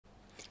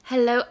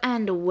Hello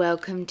and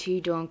welcome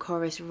to Dawn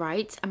Chorus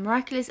Writes, a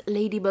Miraculous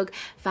Ladybug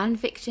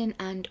fanfiction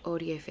and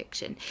audio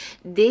fiction.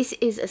 This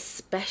is a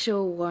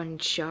special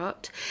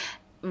one-shot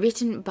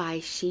written by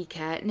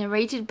Jheqia,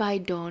 narrated by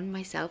Dawn,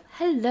 myself,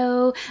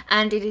 hello,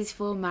 and it is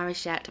for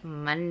Marichat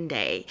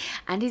Monday,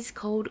 and it's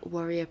called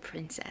Warrior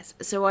Princess.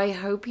 So I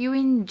hope you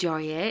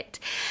enjoy it.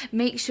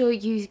 Make sure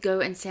you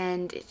go and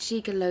send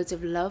Jheqia loads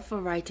of love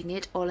for writing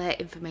it. All her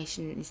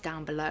information is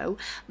down below.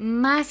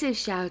 Massive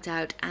shout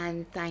out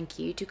and thank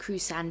you to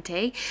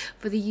Crusanite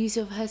for the use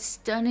of her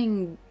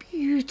stunning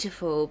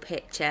beautiful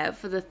picture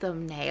for the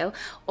thumbnail.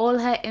 All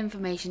her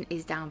information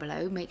is down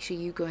below. Make sure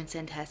you go and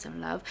send her some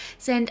love.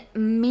 Send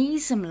me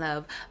some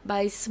love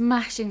by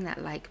smashing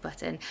that like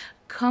button.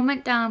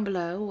 Comment down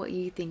below what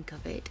you think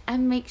of it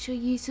and make sure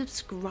you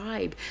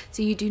subscribe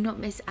so you do not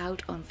miss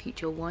out on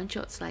future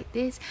one-shots like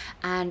this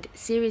and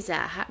series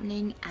that are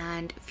happening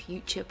and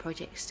future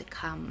projects to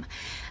come.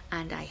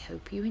 And I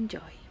hope you enjoy.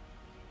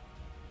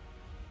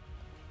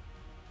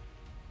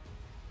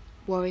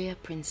 Warrior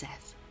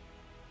Princess.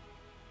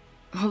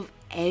 Of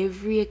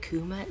every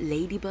akuma,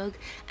 ladybug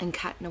and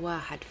cat noir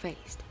had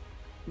faced,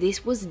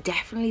 this was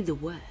definitely the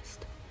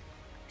worst.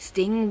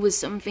 Sting was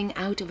something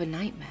out of a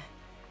nightmare.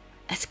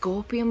 A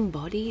scorpion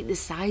body the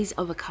size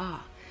of a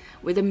car,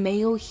 with a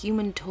male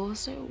human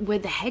torso where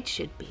the head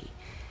should be,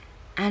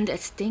 and a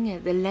stinger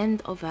the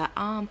length of her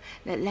arm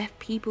that left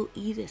people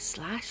either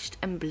slashed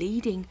and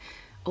bleeding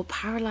or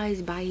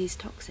paralyzed by his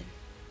toxin.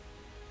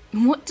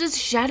 What does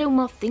Shadow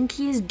Moth think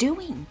he is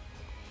doing?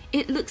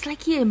 It looks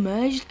like he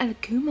emerged an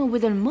akuma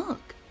with a mug.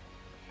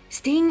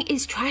 Sting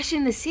is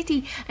trashing the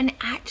city and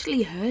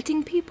actually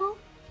hurting people?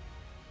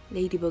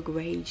 Ladybug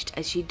raged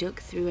as she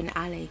ducked through an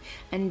alley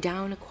and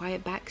down a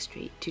quiet back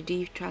street to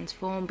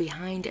de-transform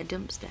behind a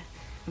dumpster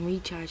and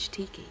recharge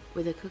Tikki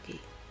with a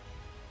cookie.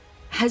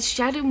 Has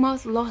Shadow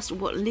Moth lost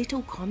what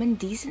little common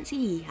decency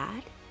he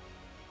had?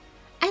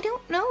 I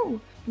don't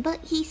know, but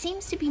he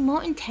seems to be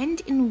more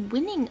intent in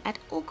winning at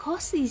all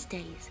costs these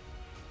days,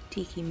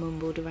 Tikki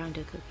mumbled around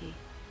her cookie.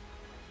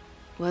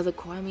 While the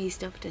Kwame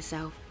stuffed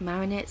herself,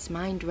 Marinette's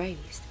mind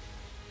raced.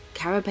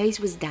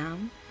 Carapace was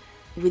down,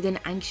 with an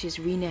anxious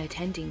Rena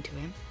attending to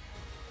him.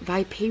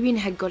 Viperion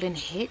had gotten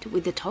hit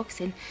with the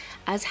toxin,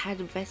 as had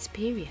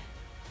Vesperia.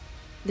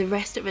 The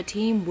rest of the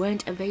team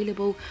weren't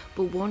available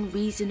for one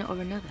reason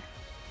or another.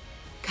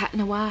 Cat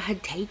Noir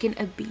had taken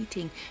a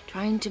beating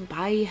trying to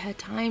buy her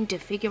time to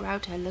figure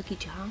out her lucky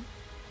charm.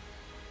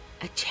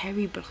 A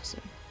cherry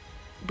blossom,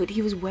 but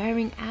he was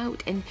wearing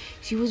out and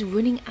she was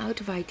running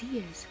out of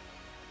ideas.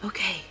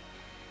 Okay,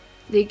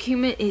 the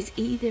akuma is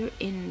either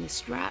in the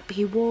strap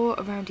he wore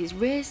around his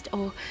wrist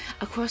or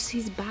across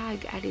his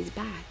bag at his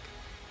back.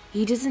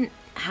 He doesn't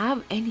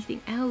have anything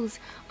else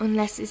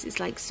unless this is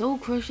like Soul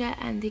Crusher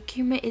and the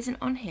akuma isn't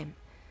on him.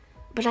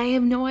 But I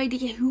have no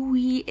idea who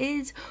he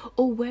is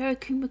or where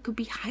akuma could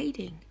be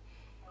hiding.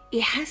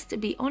 It has to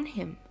be on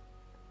him.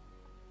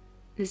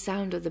 The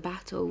sound of the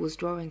battle was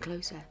drawing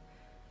closer.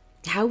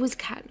 How was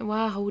Cat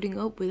Noir holding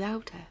up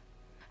without her?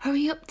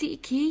 Hurry up,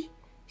 Tikki,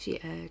 she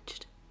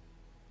urged.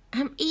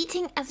 I'm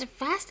eating as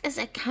fast as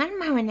I can,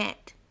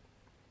 Marinette.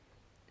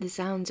 The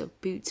sounds of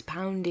boots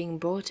pounding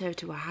brought her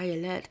to a high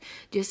alert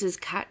just as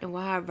Cat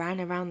Noir ran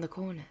around the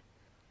corner.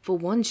 For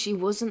once she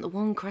wasn't the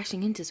one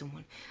crashing into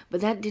someone,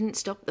 but that didn't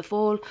stop the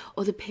fall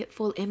or the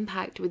pitfall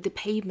impact with the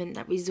pavement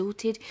that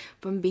resulted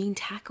from being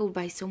tackled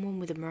by someone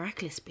with a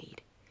miraculous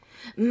speed.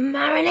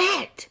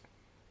 Marinette!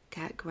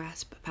 Cat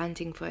grasped,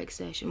 panting for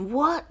exertion.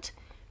 What?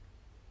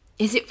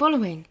 Is it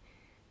following?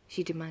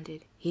 She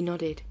demanded. He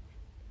nodded.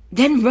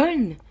 Then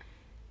run!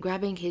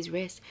 Grabbing his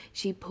wrist,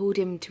 she pulled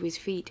him to his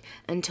feet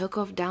and took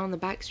off down the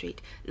back street,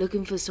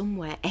 looking for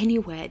somewhere,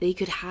 anywhere they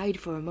could hide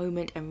for a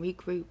moment and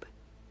regroup.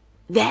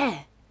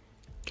 There!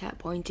 Cat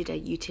pointed at a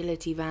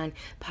utility van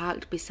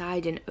parked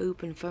beside an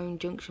open phone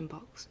junction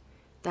box.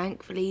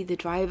 Thankfully, the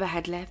driver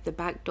had left the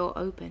back door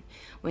open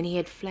when he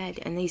had fled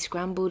and they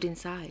scrambled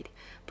inside,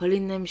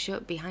 pulling them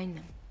shut behind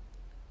them.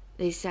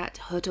 They sat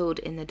huddled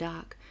in the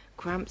dark,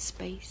 cramped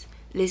space,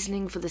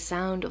 listening for the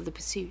sound of the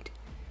pursuit.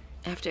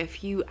 After a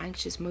few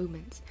anxious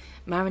moments,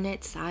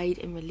 Marinette sighed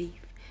in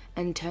relief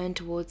and turned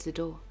towards the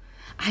door.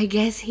 I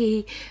guess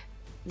he...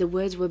 The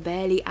words were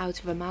barely out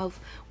of her mouth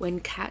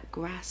when Cat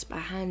grasped a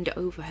hand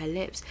over her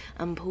lips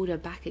and pulled her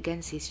back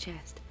against his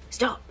chest.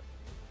 Stop!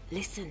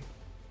 Listen!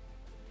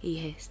 He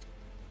hissed,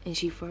 and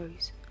she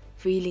froze,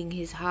 feeling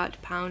his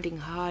heart pounding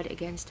hard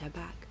against her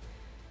back.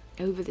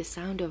 Over the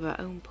sound of her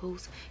own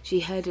pulse, she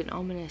heard an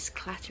ominous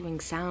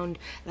clattering sound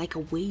like a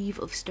wave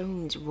of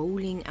stones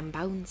rolling and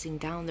bouncing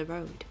down the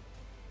road.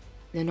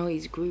 The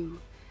noise grew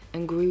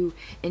and grew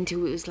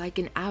until it was like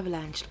an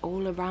avalanche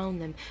all around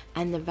them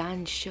and the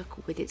van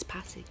shook with its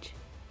passage.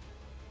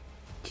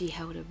 She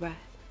held her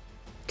breath,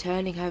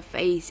 turning her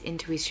face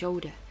into his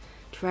shoulder,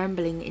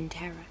 trembling in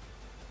terror.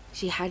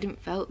 She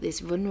hadn't felt this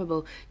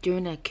vulnerable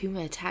during an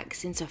akuma attack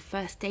since her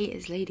first day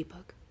as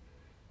Ladybug.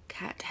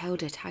 Cat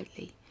held her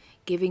tightly,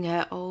 giving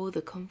her all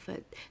the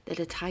comfort that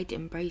a tight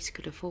embrace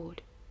could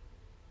afford.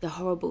 The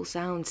horrible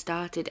sound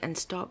started and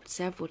stopped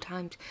several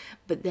times,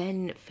 but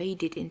then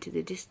faded into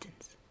the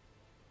distance.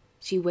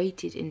 She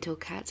waited until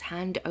Kat's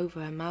hand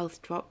over her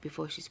mouth dropped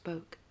before she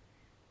spoke.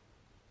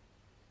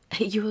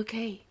 "Are you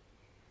okay?"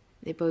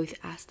 they both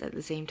asked at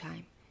the same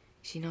time.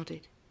 She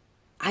nodded.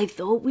 "I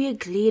thought we had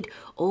cleared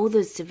all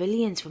the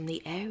civilians from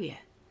the area,"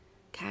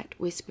 Kat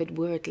whispered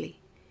worriedly.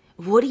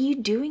 "What are you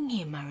doing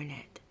here,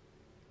 Marinette?"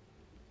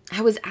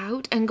 "I was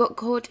out and got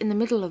caught in the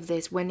middle of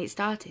this when it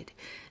started.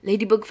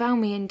 Ladybug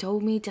found me and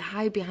told me to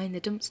hide behind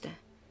the dumpster."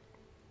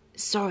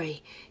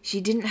 "Sorry,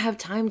 she didn't have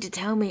time to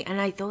tell me,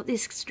 and I thought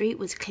this street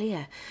was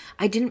clear.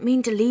 I didn't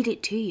mean to lead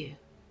it to you."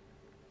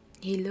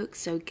 He looked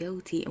so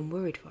guilty and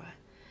worried for her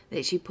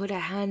that she put her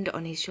hand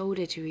on his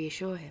shoulder to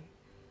reassure him.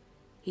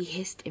 He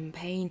hissed in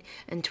pain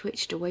and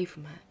twitched away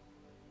from her.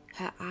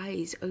 Her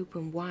eyes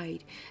opened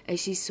wide as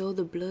she saw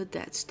the blood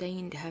that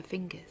stained her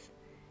fingers.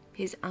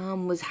 His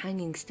arm was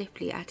hanging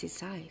stiffly at his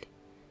side.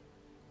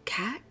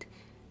 "Kat,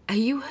 are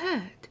you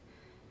hurt?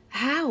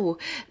 How?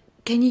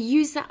 Can you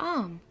use that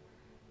arm?"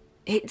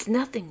 "It's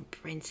nothing,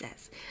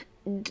 princess.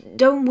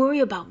 Don't worry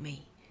about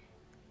me."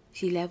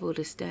 She leveled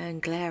a stern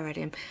glare at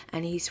him,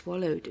 and he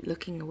swallowed,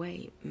 looking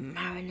away.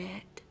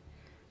 "Marinette."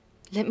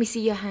 "Let me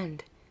see your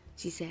hand,"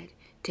 she said,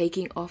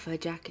 taking off her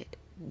jacket.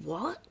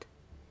 "What?"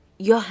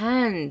 "Your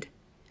hand,"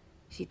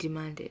 she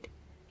demanded.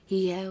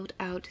 He held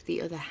out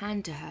the other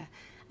hand to her,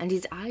 and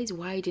his eyes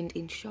widened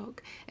in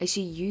shock as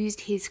she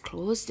used his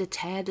claws to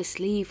tear the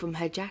sleeve from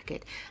her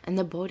jacket and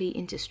the body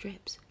into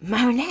strips.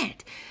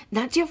 "Marinette,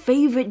 that's your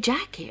favorite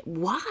jacket.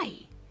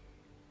 Why?"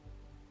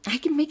 "I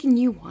can make a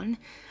new one.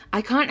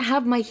 I can't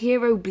have my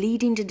hero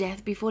bleeding to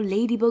death before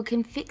Ladybug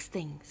can fix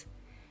things,"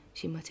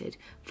 she muttered,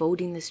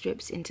 folding the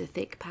strips into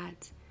thick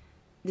pads.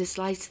 The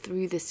slice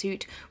through the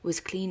suit was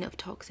clean of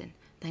toxin,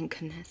 thank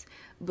goodness,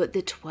 but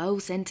the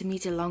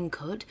 12-centimeter long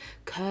cut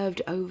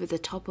curved over the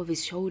top of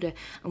his shoulder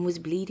and was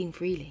bleeding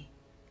freely.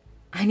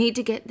 "I need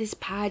to get this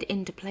pad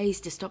into place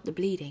to stop the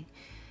bleeding.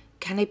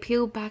 Can I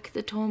peel back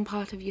the torn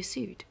part of your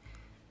suit?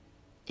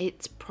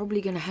 It's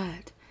probably gonna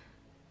hurt."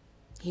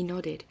 He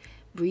nodded,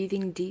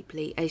 breathing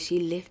deeply as she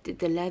lifted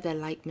the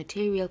leather-like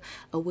material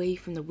away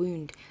from the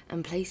wound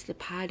and placed the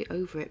pad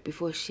over it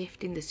before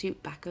shifting the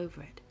suit back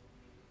over it.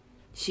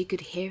 She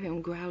could hear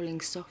him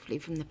growling softly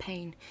from the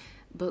pain,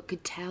 but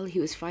could tell he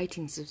was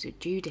fighting to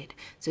subdue it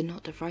so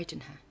not to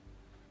frighten her.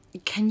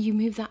 "Can you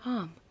move that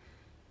arm?"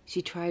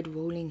 She tried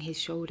rolling his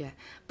shoulder,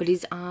 but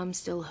his arm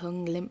still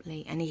hung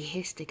limply, and he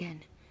hissed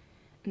again.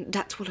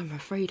 "That's what I'm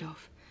afraid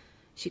of."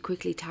 She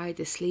quickly tied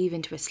the sleeve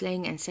into a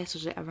sling and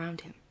settled it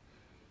around him.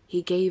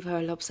 He gave her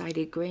a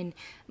lopsided grin,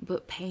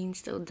 but pain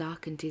still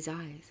darkened his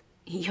eyes.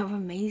 "You're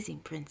amazing,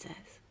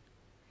 princess."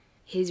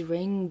 His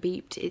ring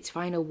beeped its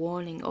final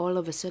warning all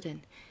of a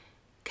sudden.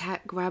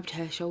 Kat grabbed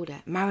her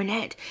shoulder.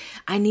 "Marinette,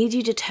 I need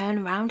you to turn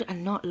around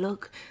and not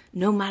look,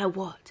 no matter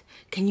what.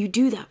 Can you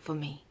do that for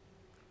me?"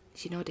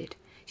 She nodded.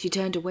 She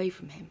turned away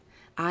from him,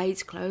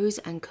 eyes closed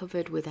and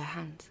covered with her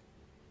hands.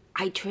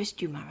 "I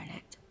trust you,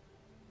 Marinette,"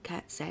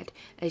 Kat said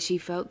as she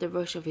felt the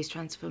rush of his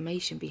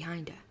transformation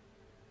behind her.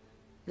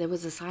 There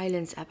was a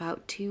silence,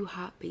 about 2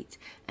 heartbeats,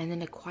 and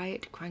then a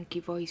quiet, cranky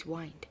voice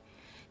whined.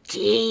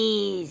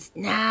 "Jeez,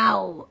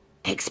 now,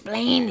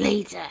 explain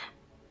later."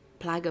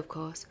 Plag, of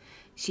course.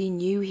 She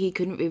knew he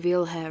couldn't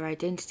reveal her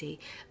identity,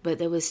 but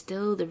there was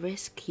still the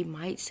risk he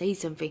might say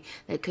something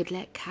that could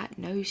let Kat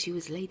know she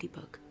was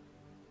Ladybug.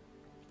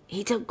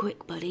 "Eat up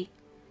quick, buddy."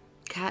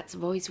 Kat's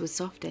voice was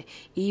softer,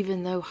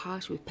 even though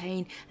harsh with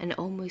pain and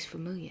almost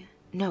familiar.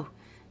 No,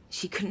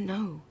 she couldn't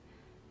know.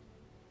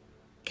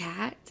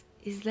 "Kat,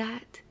 is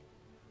that?"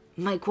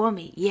 "My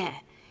Kwame, yeah.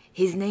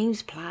 His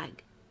name's Plag."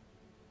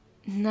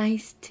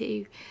 "Nice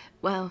too.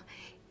 Well,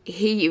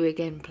 hear you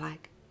again, Plag."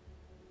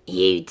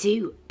 "You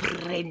too,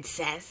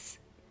 princess."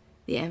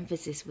 The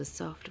emphasis was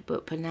soft,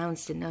 but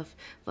pronounced enough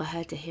for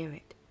her to hear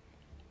it.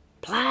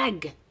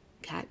 "Plag,"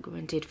 Kat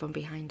grunted from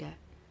behind her.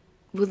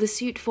 "Will the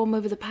suit form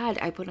over the pad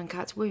I put on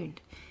Kat's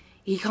wound?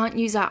 He can't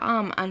use our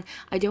arm, and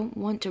I don't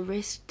want to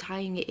risk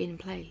tying it in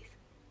place."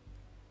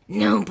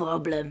 "No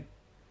problem,"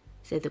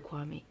 said the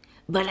Kwame.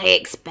 "But I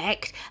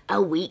expect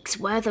a week's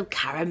worth of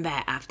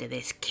Carambert after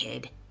this,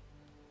 kid."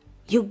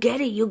 You'll get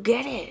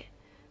it,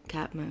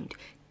 Kat moaned.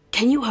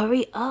 "Can you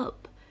hurry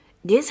up?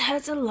 This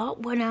hurts a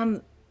lot when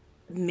I'm...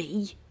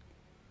 me."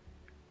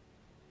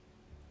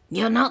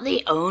 "You're not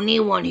the only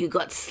one who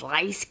got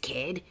sliced,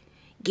 kid.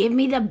 Give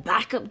me the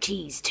backup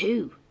cheese,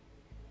 too."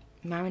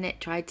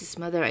 Marinette tried to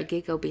smother a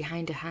giggle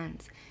behind her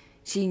hands.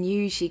 She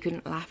knew she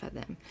couldn't laugh at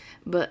them,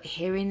 but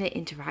hearing the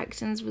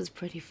interactions was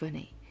pretty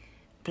funny.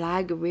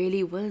 Plag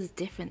really was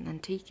different than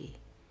Tikki.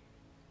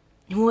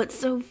 "What's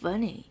so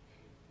funny?"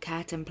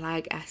 Kat and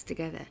Plag asked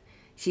together.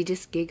 She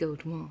just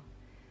giggled more.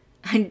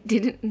 "I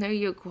didn't know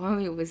your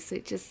Kwame was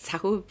such a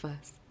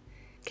sourpuss."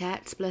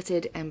 Kat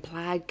spluttered and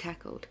Plag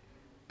cackled.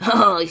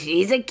 "Oh,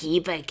 she's a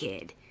keeper,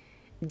 kid.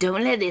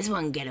 Don't let this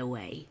one get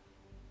away."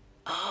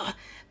 "Oh,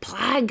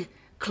 Plag,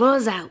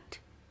 claws out."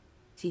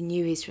 She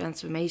knew his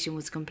transformation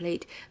was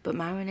complete, but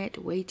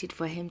Marinette waited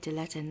for him to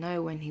let her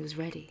know when he was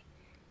ready.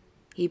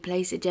 He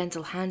placed a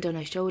gentle hand on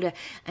her shoulder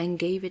and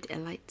gave it a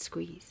light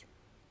squeeze.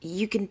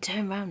 "You can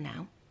turn round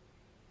now."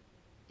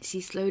 She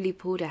slowly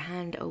pulled her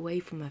hand away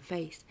from her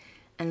face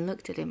and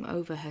looked at him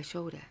over her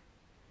shoulder.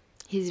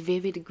 His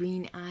vivid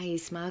green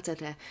eyes smiled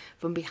at her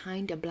from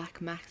behind a black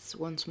mask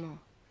once more.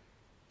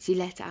 She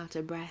let out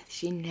a breath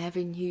she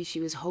never knew she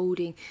was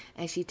holding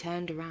as she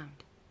turned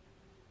around.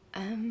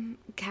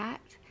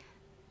 Cat,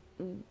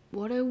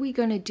 what are we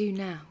gonna do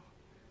now?"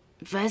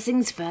 "First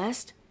things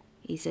first,"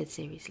 he said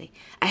seriously.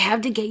 "I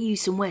have to get you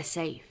somewhere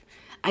safe.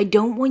 I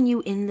don't want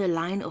you in the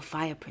line of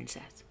fire,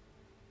 Princess."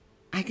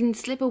 "I can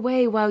slip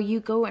away while you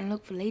go and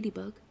look for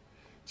Ladybug,"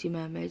 she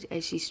murmured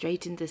as she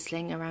straightened the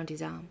sling around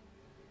his arm.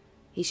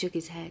 He shook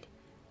his head.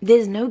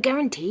 "There's no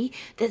guarantee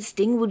that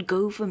Sting would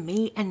go for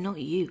me and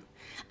not you,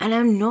 and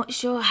I'm not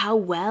sure how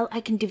well I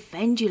can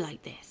defend you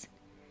like this."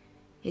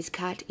 His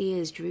cat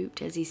ears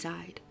drooped as he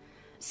sighed.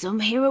 "Some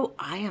hero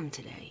I am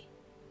today."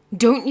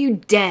 "Don't you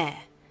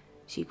dare!"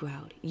 she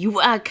growled. "You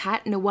are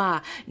Cat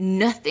Noir.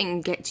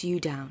 Nothing gets you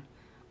down.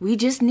 We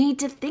just need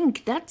to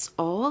think, that's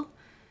all."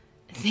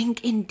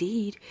 Think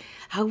indeed.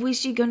 How was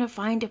she gonna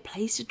find a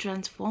place to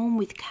transform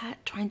with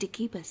Cat trying to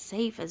keep her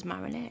safe as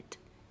Marinette?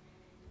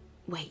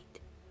 Wait,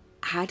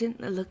 hadn't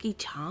the lucky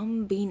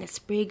charm been a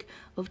sprig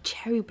of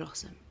cherry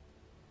blossom?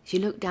 She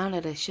looked down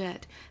at her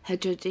shirt, her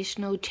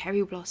traditional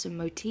cherry blossom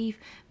motif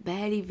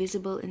barely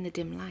visible in the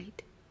dim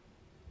light.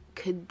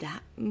 Could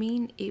that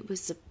mean it was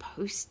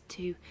supposed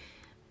to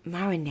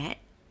Marinette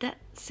that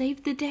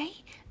saved the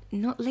day,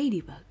 not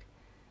Ladybug?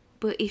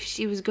 But if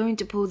she was going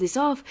to pull this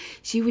off,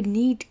 she would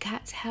need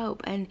Cat's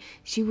help, and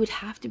she would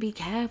have to be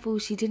careful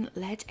she didn't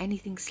let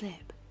anything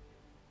slip.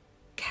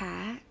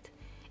 "Cat,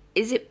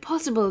 is it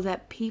possible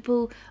that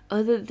people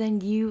other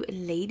than you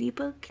and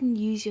Ladybug can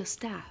use your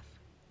staff?"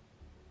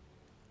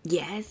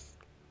 "Yes.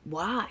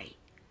 Why?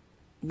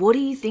 What are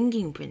you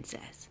thinking,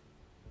 Princess?"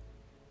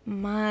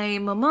 My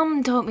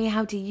mum taught me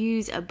how to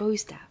use a bow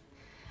staff.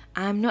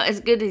 I'm not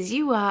as good as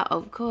you are,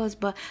 of course,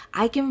 but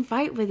I can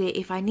fight with it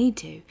if I need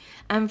to.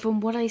 And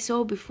from what I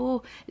saw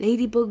before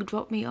Ladybug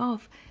dropped me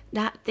off,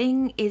 that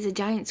thing is a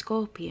giant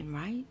scorpion,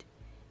 right?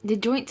 The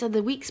joints are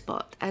the weak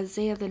spot, as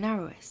they are the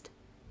narrowest.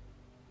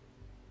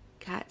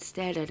 Cat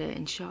stared at her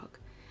in shock.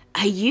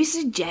 "Are you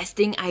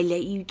suggesting I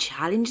let you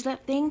challenge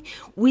that thing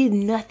with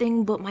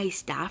nothing but my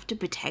staff to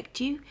protect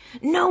you?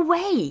 No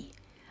way!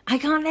 I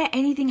can't let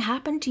anything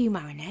happen to you,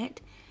 Marinette.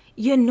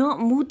 You're not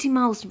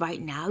multi-mouse right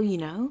now, you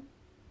know."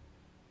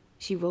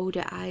 She rolled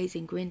her eyes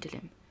and grinned at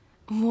him.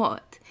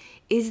 "What?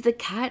 Is the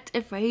cat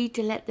afraid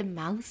to let the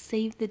mouse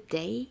save the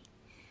day?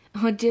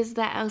 Or just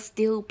that our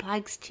steel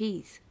plagues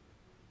cheese?"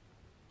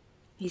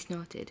 He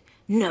snorted.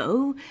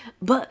 "No,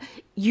 but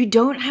you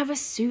don't have a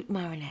suit,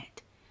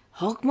 Marinette.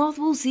 Hawkmoth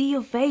will see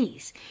your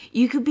face.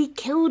 You could be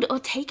killed or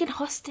taken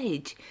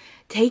hostage.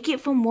 Take it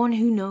from one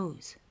who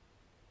knows."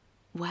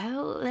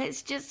 "Well,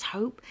 let's just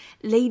hope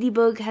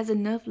Ladybug has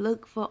enough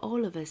luck for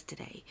all of us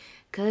today,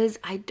 'cause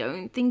I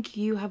don't think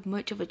you have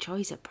much of a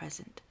choice at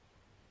present."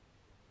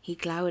 He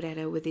glowered at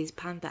her with his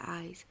panther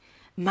eyes.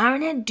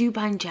 "Marinette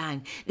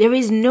Dupanchang, there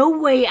is no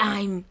way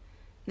I'm—"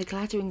 The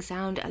clattering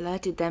sound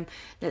alerted them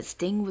that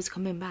Sting was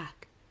coming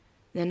back.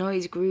 The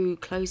noise grew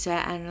closer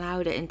and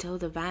louder until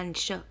the van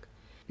shook.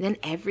 Then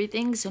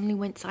everything suddenly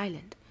went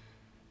silent.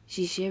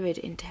 She shivered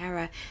in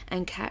terror,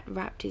 and Cat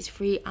wrapped his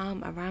free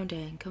arm around her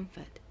in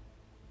comfort.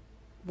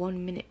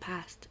 1 minute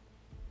passed,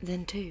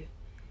 then 2.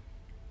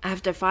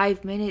 After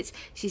 5 minutes,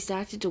 she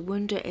started to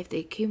wonder if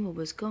the akuma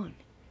was gone.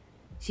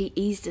 She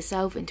eased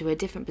herself into a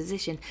different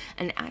position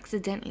and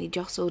accidentally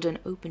jostled an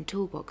open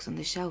toolbox on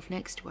the shelf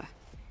next to her.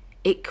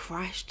 It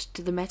crashed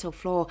to the metal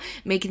floor,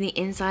 making the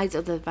insides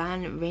of the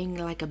van ring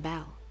like a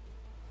bell.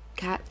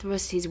 Cat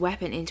thrust his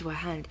weapon into her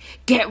hand.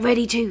 "Get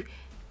ready to—"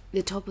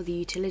 The top of the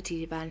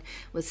utility van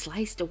was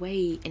sliced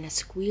away in a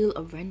squeal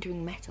of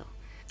rending metal.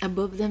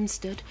 Above them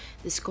stood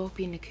the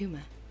scorpion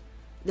akuma,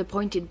 the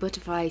pointed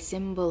butterfly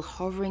symbol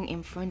hovering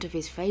in front of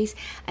his face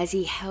as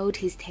he held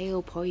his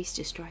tail poised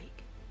to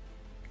strike.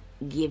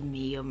 "Give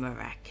me your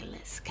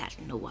miraculous, Cat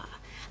Noir,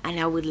 and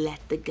I will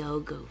let the girl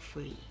go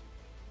free,"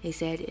 he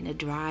said in a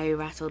dry,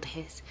 rattled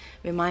hiss,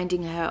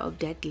 reminding her of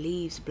dead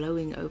leaves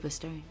blowing over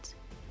stones.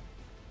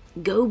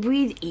 "Go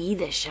breathe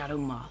either, Shadow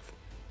Moth,"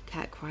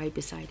 Cat cried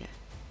beside her.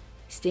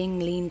 Sting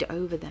leaned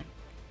over them.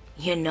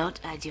 "You're not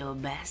at your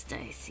best,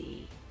 I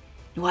see.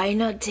 Why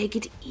not take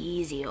it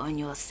easy on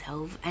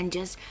yourself and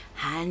just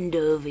hand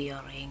over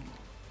your ring?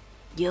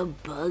 Your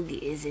bug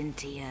isn't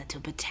here to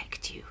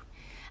protect you,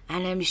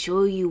 and I'm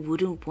sure you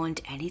wouldn't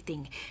want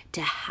anything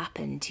to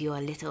happen to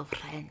your little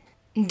friend."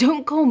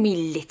 "Don't call me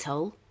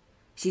little,"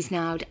 she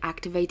snarled,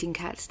 activating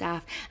Cat's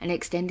staff and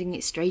extending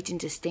it straight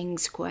into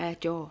Sting's square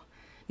jaw,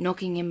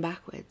 knocking him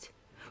backwards.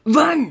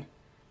 "Run!"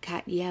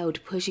 Cat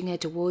yelled, pushing her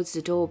towards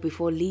the door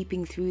before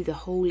leaping through the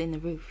hole in the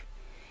roof.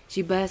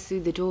 She burst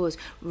through the doors,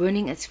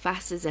 running as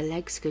fast as her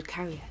legs could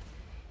carry her.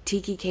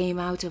 Tikki came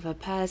out of her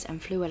purse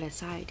and flew at her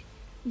side.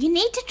 "You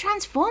need to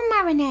transform,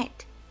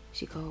 Marinette,"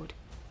 she called.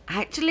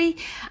 "Actually,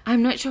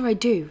 I'm not sure I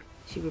do,"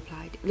 she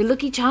replied. "The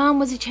lucky charm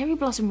was a cherry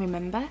blossom,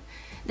 remember?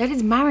 That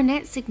is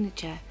Marinette's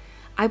signature.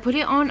 I put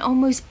it on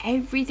almost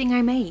everything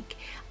I make.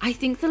 I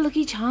think the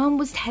lucky charm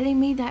was telling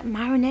me that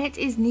Marinette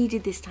is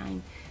needed this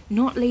time,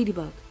 not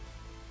Ladybug.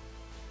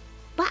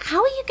 But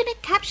how are you going to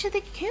capture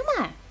the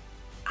akuma?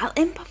 I'll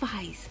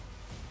improvise.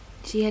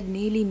 She had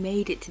nearly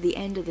made it to the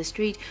end of the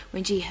street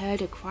when she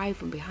heard a cry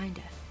from behind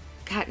her.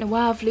 Cat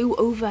Noir flew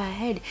over her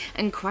head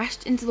and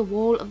crashed into the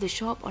wall of the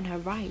shop on her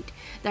right.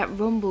 That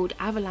rumbled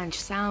avalanche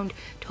sound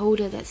told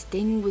her that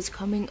Sting was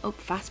coming up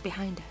fast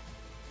behind her.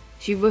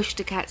 She rushed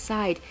to Cat's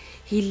side.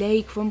 He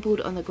lay crumpled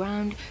on the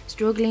ground,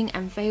 struggling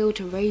and failed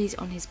to raise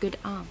on his good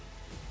arm.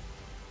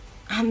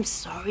 "I'm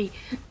sorry,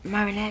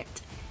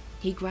 Marinette,"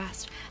 he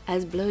grasped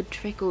as blood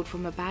trickled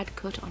from a bad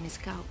cut on his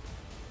scalp.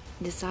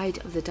 The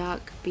sight of the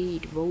dark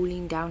bead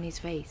rolling down his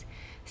face,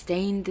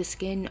 stained the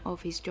skin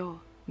of his jaw,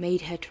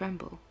 made her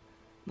tremble,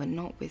 but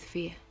not with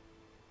fear.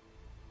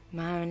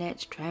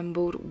 Marinette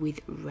trembled with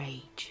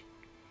rage.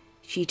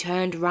 She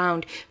turned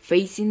round,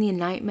 facing the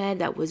nightmare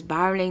that was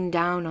barreling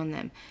down on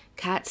them,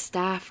 Cat's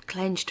staff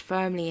clenched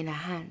firmly in her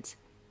hands.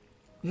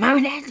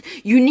 "Marinette,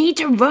 you need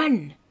to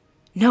run!"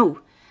 "No,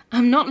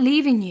 I'm not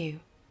leaving you."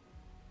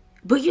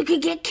 "But you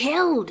could get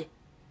killed."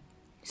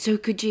 "So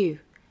could you.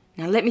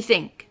 Now let me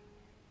think."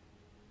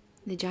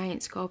 The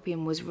giant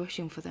scorpion was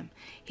rushing for them,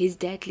 his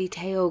deadly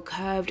tail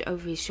curved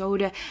over his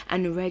shoulder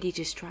and ready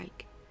to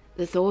strike.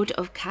 The thought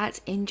of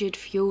Cat's injured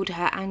fueled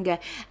her anger,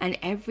 and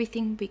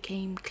everything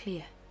became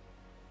clear.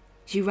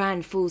 She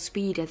ran full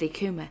speed at the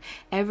akuma,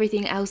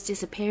 everything else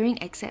disappearing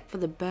except for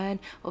the burn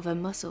of her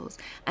muscles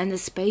and the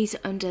space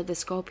under the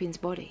scorpion's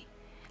body.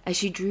 As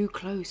she drew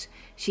close,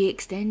 she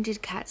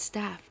extended Cat's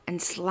staff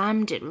and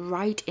slammed it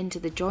right into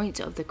the joints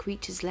of the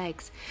creature's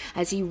legs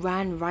as he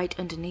ran right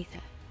underneath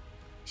her.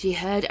 She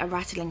heard a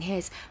rattling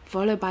hiss,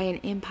 followed by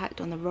an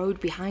impact on the road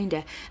behind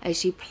her as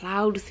she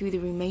plowed through the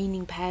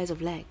remaining pairs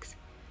of legs.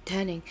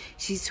 Turning,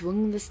 she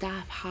swung the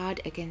staff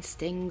hard against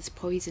Sting's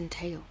poisoned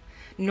tail,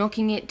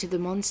 knocking it to the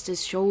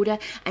monster's shoulder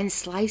and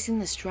slicing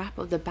the strap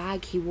of the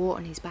bag he wore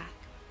on his back.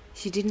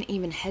 She didn't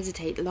even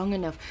hesitate long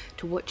enough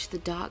to watch the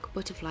dark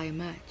butterfly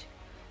emerge.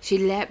 She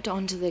leapt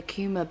onto the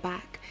akuma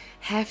back,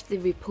 hefted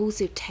the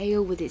repulsive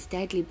tail with its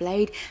deadly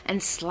blade,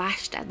 and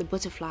slashed at the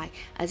butterfly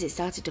as it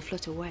started to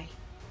flutter away.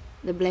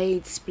 The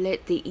blade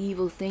split the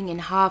evil thing in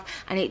half,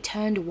 and it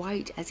turned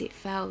white as it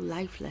fell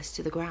lifeless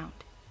to the ground.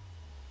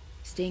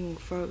 Sting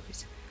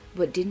froze,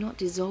 but did not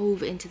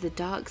dissolve into the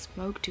dark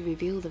smoke to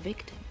reveal the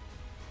victim.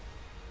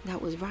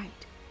 That was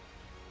right.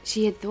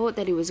 She had thought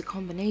that it was a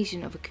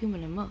combination of akuma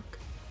and muck.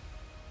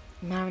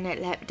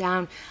 Marinette leapt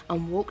down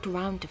and walked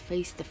around to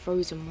face the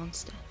frozen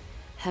monster,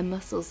 her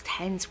muscles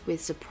tense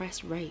with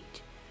suppressed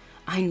rage.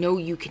 "I know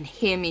you can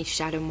hear me,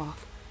 Shadow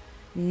Moth.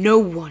 No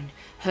one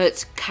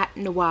hurts Cat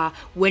Noir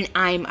when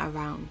I'm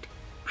around.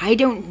 I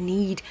don't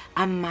need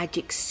a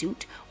magic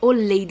suit or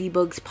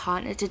Ladybug's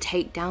partner to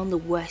take down the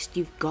worst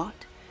you've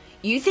got.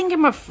 You think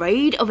I'm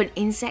afraid of an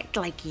insect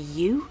like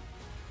you?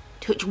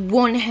 Touch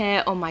one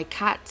hair on my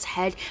cat's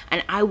head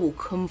and I will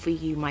come for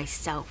you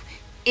myself.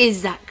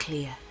 Is that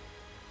clear?"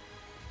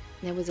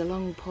 There was a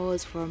long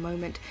pause for a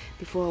moment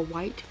before a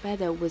white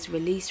feather was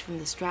released from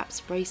the strap's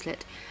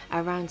bracelet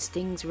around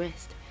Sting's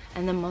wrist,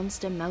 and the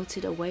monster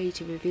melted away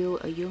to reveal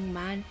a young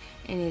man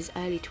in his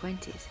early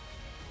 20s.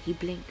 He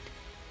blinked,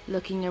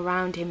 looking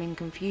around him in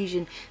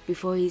confusion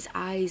before his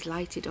eyes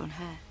lighted on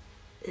her.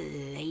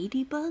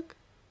 "Ladybug?"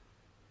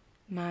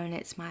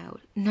 Marinette smiled.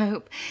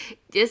 "Nope,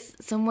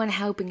 just someone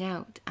helping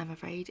out, I'm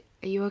afraid.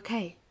 Are you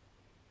okay?"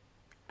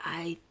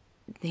 "I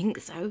think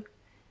so."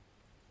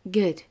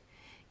 "Good.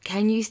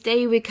 Can you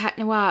stay with Cat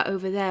Noir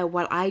over there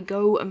while I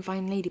go and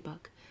find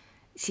Ladybug?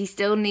 She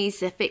still needs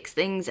to fix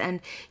things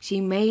and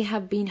she may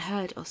have been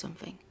hurt or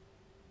something."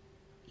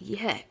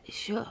 "Yeah,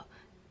 sure.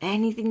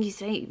 Anything you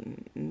say,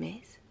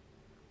 miss."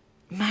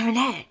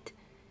 "Marinette,"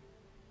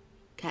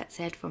 Cat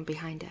said from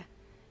behind her.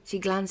 She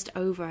glanced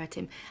over at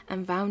him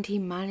and found he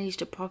managed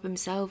to prop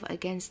himself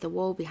against the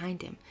wall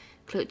behind him,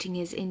 clutching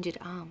his injured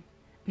arm.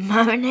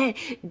 "Marinette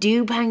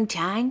Dupang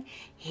Tang,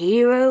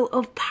 hero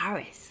of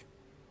Paris."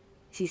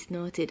 She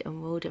snorted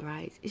and rolled her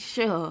eyes.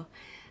 "Sure,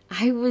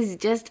 I was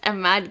just a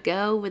mad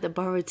girl with a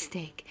borrowed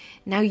stick.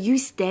 Now you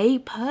stay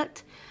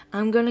put.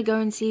 I'm gonna go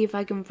and see if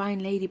I can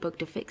find Ladybug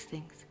to fix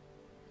things."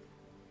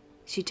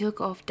 She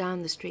took off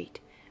down the street,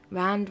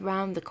 ran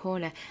round the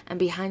corner and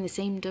behind the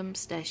same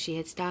dumpster she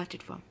had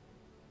started from.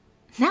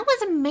 "That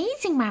was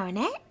amazing,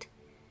 Marinette,"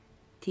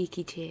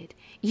 Tikki cheered.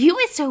 "You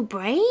were so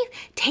brave,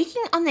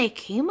 taking on the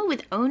akuma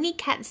with only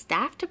Cat's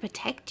staff to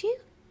protect you."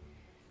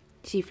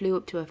 She flew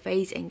up to her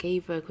face and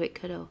gave her a quick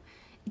cuddle.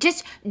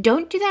 "Just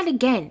don't do that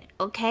again,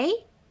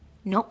 okay?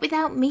 Not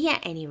without me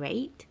at any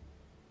rate."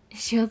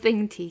 "Sure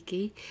thing,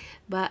 Tikki,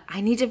 but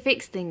I need to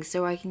fix things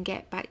so I can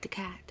get back to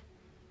Cat."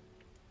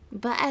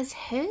 "But as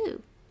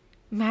who?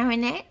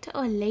 Marinette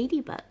or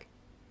Ladybug?"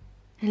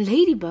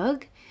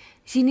 "Ladybug?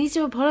 She needs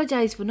to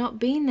apologize for not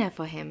being there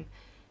for him.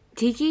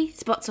 Tikki,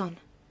 spots on."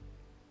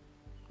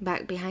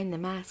 Back behind the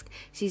mask,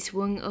 she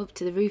swung up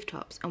to the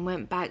rooftops and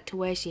went back to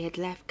where she had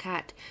left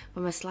Cat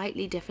from a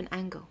slightly different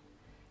angle.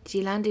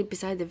 She landed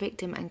beside the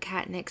victim and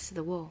Cat next to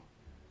the wall.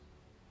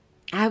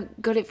 "I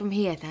got it from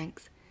here,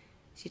 thanks,"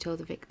 she told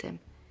the victim.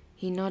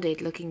 He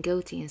nodded, looking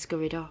guilty, and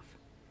scurried off.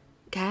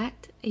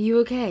 "Cat, are you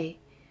okay?"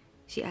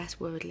 she asked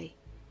worriedly.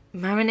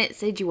 "Marinette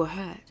said you were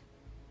hurt."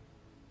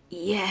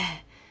 "Yeah,"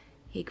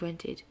 he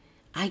grunted.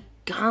 "I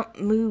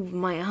can't move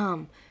my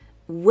arm.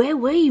 Where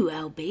were you,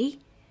 LB?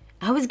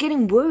 I was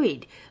getting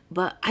worried,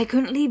 but I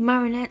couldn't leave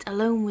Marinette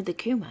alone with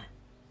Akuma."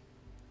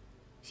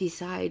 She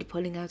sighed,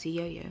 pulling out a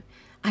yo-yo.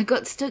 "I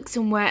got stuck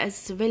somewhere as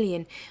a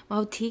civilian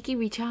while Tikki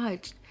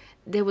recharged.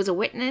 There was a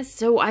witness,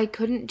 so I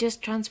couldn't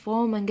just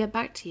transform and get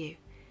back to you.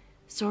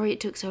 Sorry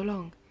it took so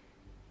long.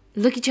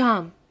 Lucky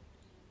charm."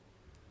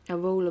 A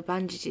roll of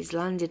bandages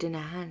landed in her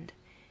hand.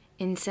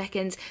 In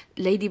seconds,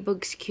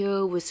 Ladybug's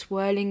cure was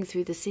swirling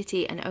through the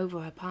city and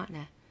over her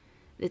partner.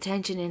 The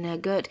tension in her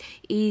gut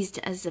eased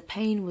as the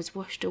pain was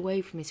washed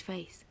away from his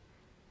face.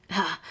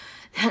 "Ah,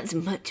 that's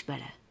much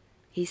better,"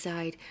 he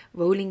sighed,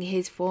 rolling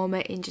his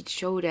former injured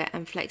shoulder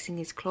and flexing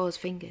his claws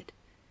fingered.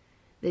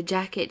 The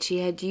jacket she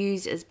had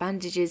used as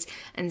bandages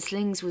and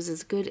slings was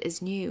as good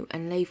as new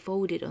and lay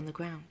folded on the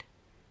ground.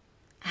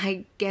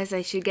 "I guess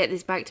I should get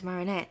this back to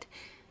Marinette,"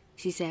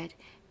 she said,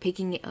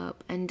 picking it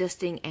up and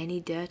dusting any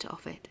dirt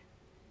off it.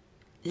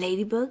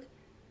 "Ladybug,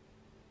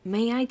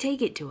 may I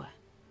take it to her?"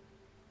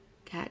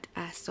 Cat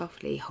asked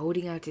softly,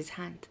 holding out his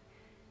hand.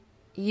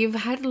 "You've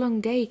had a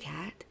long day,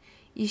 Cat.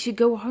 You should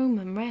go home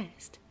and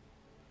rest."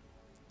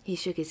 He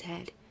shook his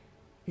head.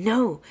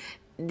 "No,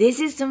 this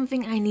is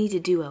something I need to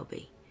do,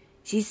 LB.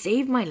 She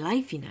saved my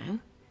life, you know."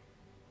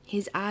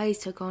 His eyes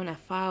took on a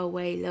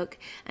faraway look,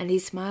 and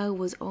his smile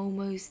was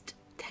almost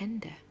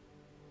tender.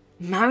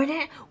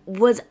 "Marinette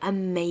was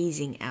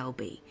amazing,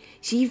 LB.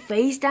 She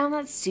faced down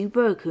that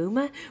super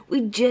Akuma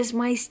with just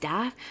my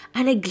staff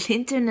and a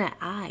glint in her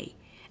eye.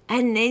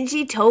 And then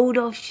she told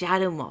off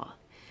Shadow Moth.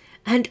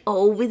 And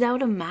all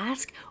without a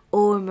mask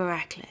or a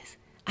Miraculous.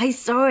 I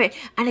saw it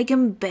and I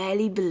can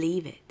barely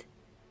believe it."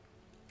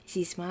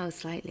 She smiled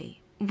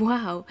slightly.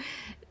 "Wow,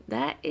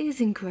 that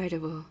is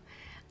incredible.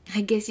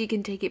 I guess you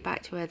can take it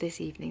back to her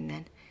this evening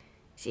then."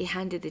 She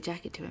handed the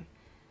jacket to him.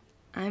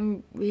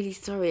 "I'm really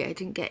sorry I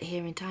didn't get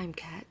here in time,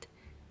 Cat."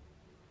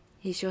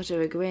 He shot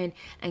her a grin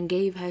and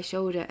gave her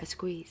shoulder a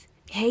squeeze.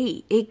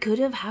 "Hey, it could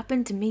have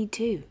happened to me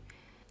too.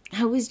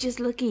 I was just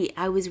lucky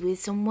I was with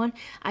someone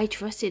I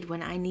trusted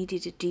when I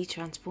needed to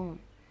de-transform.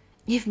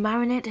 If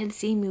Marinette had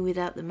seen me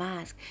without the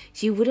mask,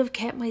 she would have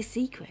kept my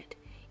secret,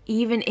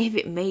 even if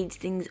it made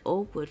things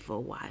awkward for a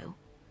while."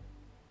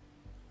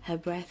 Her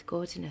breath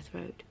caught in her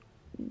throat.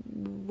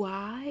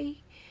 "Why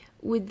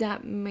would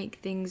that make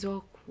things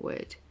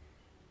awkward?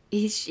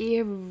 Is she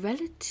a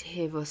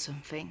relative or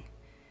something?"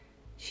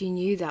 She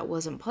knew that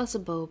wasn't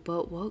possible,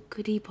 but what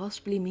could he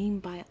possibly mean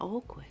by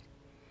awkward?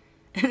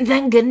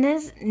 "Thank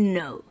goodness,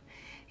 no.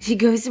 She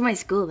goes to my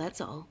school,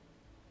 that's all."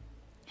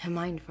 Her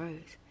mind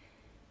froze.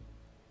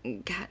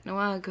 "Cat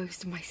Noir goes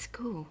to my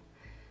school?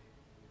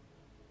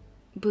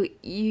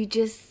 But you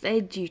just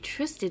said you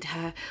trusted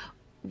her.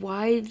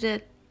 Why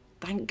the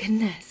thank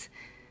goodness?"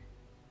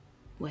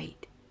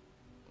 Wait,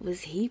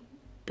 was he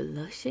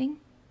blushing?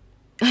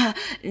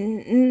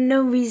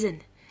 No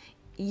reason.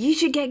 You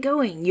should get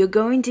going. You're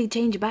going to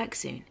change back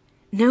soon.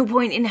 No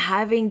point in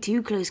having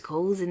 2 close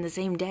calls in the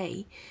same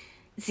day.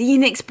 See you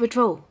next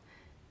patrol."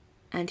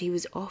 And he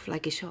was off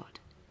like a shot.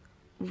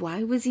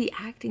 Why was he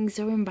acting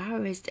so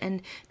embarrassed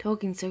and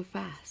talking so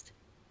fast?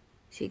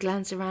 She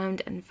glanced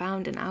around and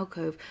found an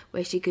alcove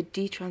where she could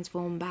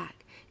de-transform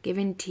back,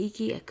 giving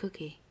Tikki a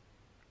cookie.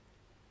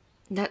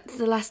 "That's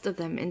the last of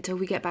them until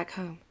we get back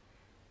home."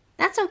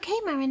 "That's okay,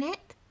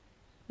 Marinette,"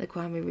 the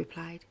Kwame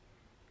replied.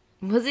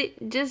 "Was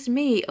it just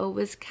me, or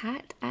was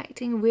Cat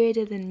acting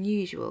weirder than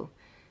usual?"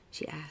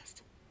 she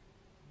asked.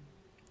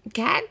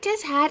 "Cat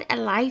just had a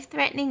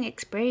life-threatening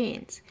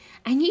experience,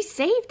 and you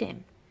saved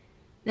him.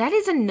 That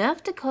is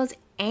enough to cause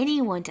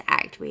anyone to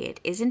act weird,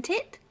 isn't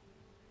it?"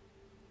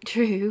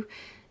 "True,"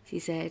 she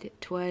said,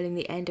 twirling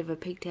the end of her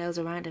pigtails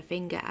around her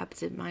finger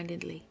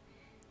absent-mindedly.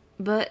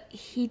 "But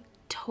he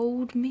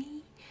told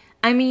me,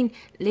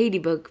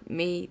 Ladybug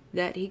me,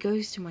 that he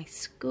goes to my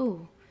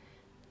school.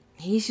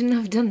 He shouldn't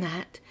have done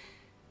that."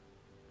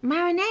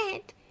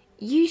 "Marinette,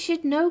 you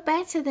should know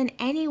better than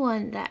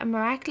anyone that a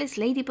Miraculous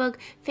Ladybug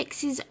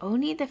fixes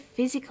only the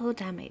physical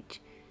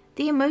damage.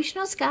 The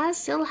emotional scars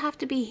still have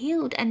to be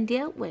healed and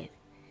dealt with.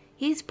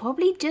 He's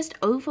probably just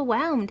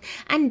overwhelmed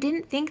and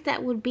didn't think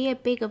that would be a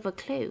big of a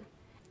clue.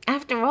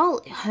 After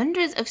all,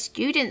 hundreds of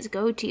students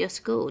go to your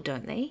school,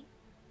 don't they?"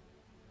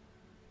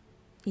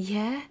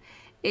 "Yeah,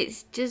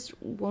 it's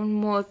just one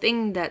more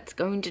thing that's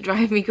going to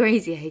drive me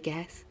crazy, I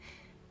guess."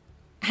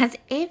 "As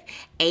if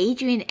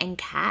Adrian and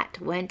Kat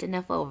weren't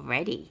enough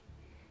already,"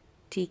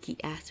 Tikki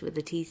asked with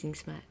a teasing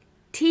smirk.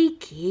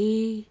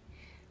 "Tikki,"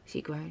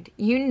 she groaned.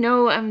 "You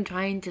know I'm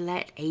trying to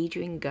let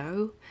Adrian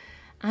go.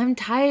 I'm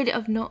tired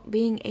of not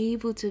being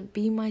able to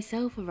be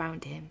myself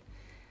around him.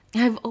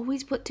 I've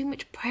always put too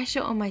much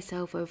pressure on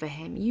myself over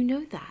him. You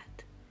know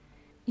that."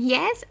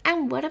 "Yes,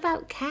 and what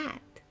about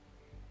Kat?"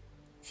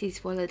 She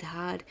swallowed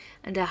hard,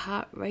 and her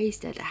heart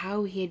raced at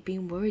how he had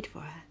been worried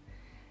for her.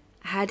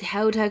 Had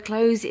held her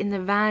close in the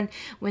van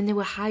when they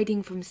were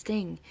hiding from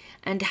Sting,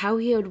 and how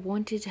he had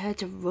wanted her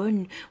to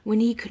run when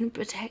he couldn't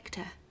protect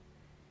her.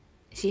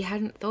 She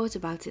hadn't thought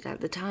about it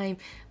at the time,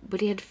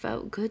 but it had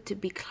felt good to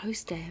be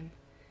close to him,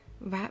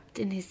 wrapped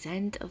in his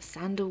scent of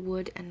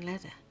sandalwood and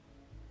leather.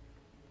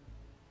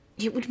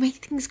 It would make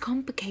things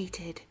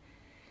complicated,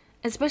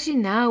 especially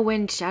now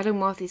when Shadow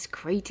Moth is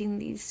creating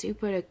these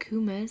super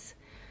akumas.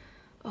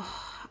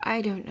 Oh,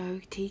 I don't know,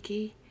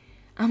 Tikki.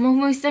 I'm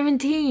almost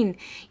 17.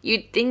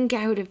 You'd think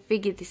I would have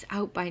figured this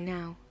out by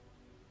now.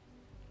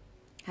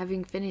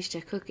 Having finished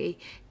her cookie,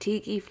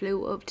 Tikki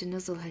flew up to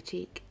nuzzle her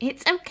cheek.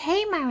 It's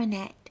okay,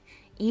 Marinette.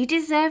 You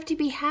deserve to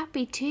be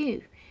happy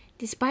too,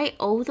 despite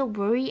all the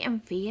worry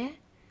and fear.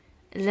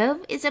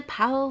 Love is a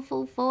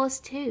powerful force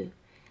too.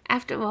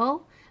 After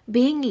all,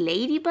 being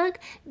Ladybug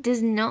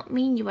does not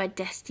mean you are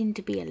destined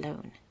to be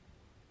alone.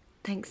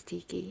 Thanks,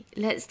 Tikki.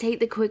 Let's take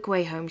the quick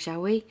way home,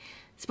 shall we?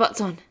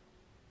 Spots on.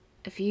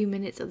 A few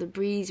minutes of the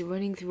breeze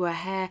running through her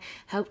hair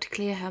helped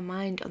clear her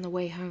mind on the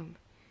way home.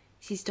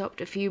 She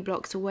stopped a few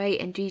blocks away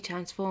and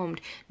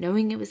de-transformed,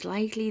 knowing it was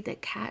likely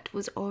that Cat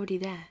was already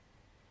there.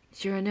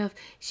 Sure enough,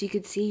 she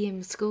could see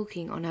him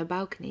skulking on her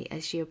balcony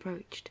as she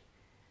approached.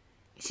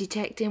 She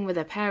checked in with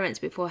her parents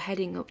before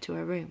heading up to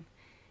her room.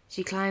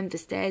 She climbed the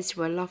stairs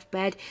to her loft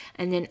bed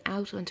and then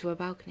out onto her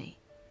balcony.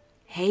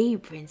 "Hey,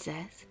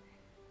 princess,"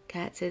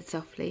 Cat said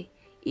softly.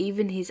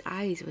 Even his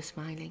eyes were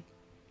smiling.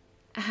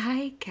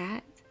 "Hi,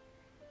 Cat,"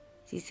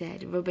 she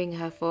said, rubbing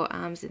her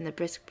forearms in the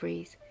brisk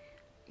breeze.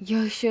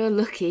 "You're sure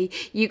lucky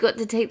you got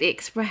to take the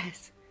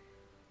express."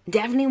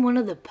 "Definitely one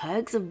of the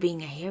perks of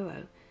being a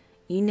hero.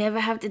 You never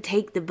have to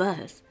take the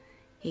bus,"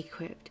 he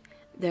quipped,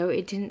 though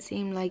it didn't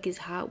seem like his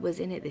heart was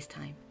in it this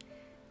time.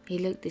 He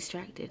looked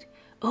distracted.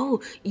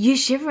 "Oh, you're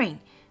shivering.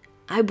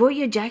 I brought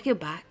your jacket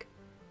back.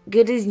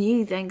 Good as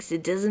new thanks to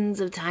dozens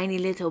of tiny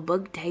little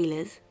bug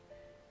tailors."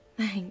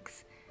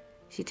 "Thanks."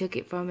 She took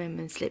it from him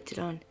and slipped it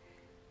on.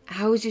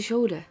 "How was your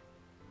shoulder?"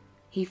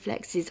 He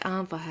flexed his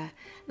arm for her,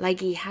 like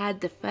he had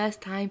the first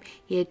time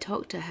he had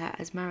talked to her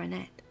as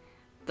Marinette,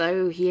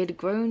 though he had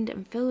grown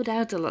and filled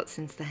out a lot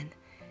since then.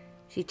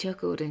 She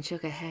chuckled and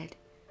shook her head.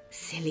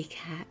 "Silly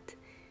Cat,"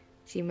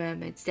 she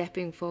murmured,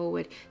 stepping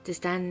forward to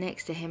stand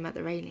next to him at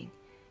the railing.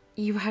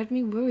 "You had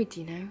me worried,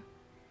 you know."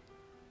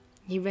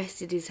 He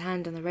rested his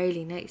hand on the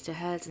railing next to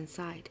hers and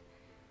sighed.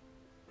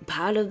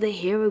 "Part of the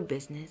hero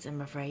business,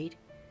 I'm afraid."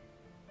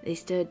 They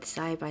stood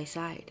side by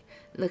side,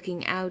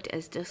 looking out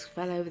as dusk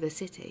fell over the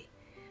city.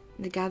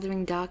 The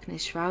gathering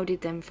darkness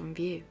shrouded them from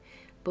view,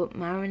 but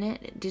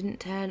Marinette didn't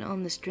turn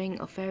on the string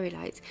of fairy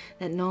lights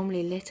that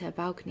normally lit her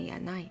balcony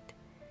at night.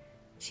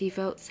 She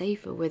felt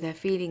safer with her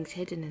feelings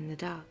hidden in the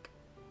dark.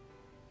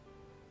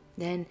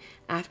 Then,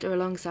 after a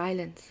long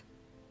silence,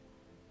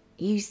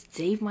 "You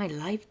saved my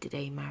life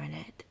today,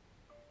 Marinette."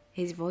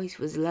 His voice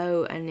was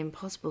low and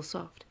impossible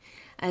soft,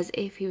 as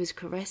if he was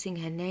caressing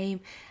her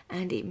name,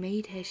 and it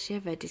made her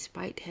shiver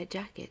despite her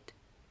jacket.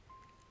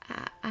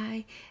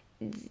 I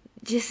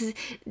just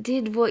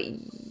did what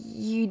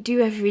you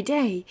do every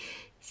day,"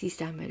 she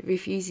stammered,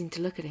 refusing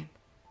to look at him.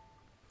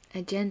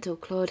 A gentle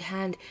clawed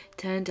hand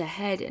turned her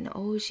head, and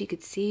all she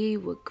could see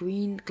were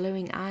green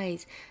glowing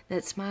eyes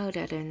that smiled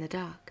at her in the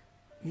dark.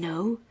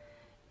 "No,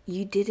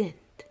 you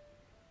didn't,"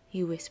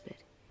 he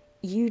whispered.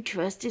 "You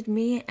trusted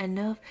me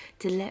enough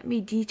to let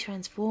me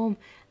de-transform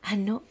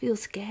and not feel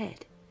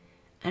scared.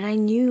 And I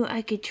knew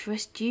I could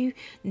trust you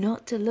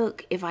not to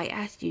look if I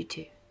asked you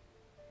to."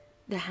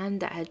 The hand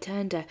that had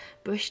turned her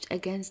brushed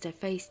against her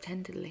face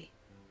tenderly.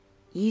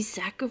 "You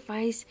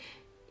sacrificed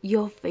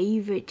your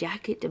favorite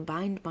jacket to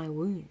bind my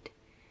wound.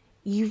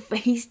 You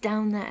faced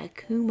down that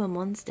akuma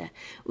monster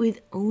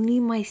with only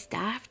my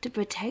staff to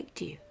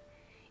protect you.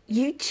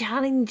 You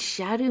challenged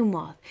Shadow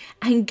Moth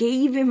and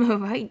gave him a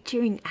right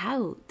chewing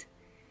out."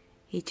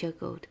 He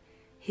chuckled.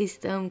 His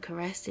thumb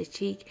caressed her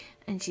cheek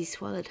and she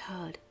swallowed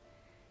hard.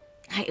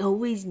 "I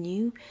always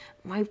knew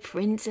my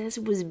princess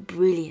was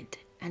brilliant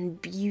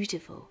and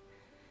beautiful,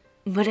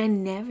 but I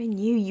never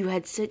knew you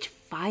had such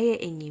fire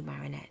in you,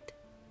 Marinette."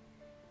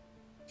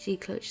 She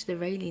clutched the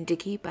railing to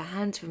keep her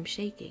hands from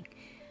shaking,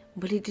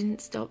 but it didn't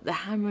stop the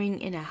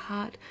hammering in her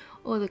heart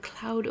or the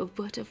cloud of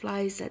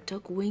butterflies that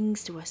took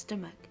wings to her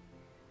stomach.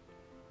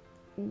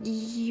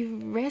 "You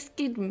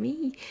rescued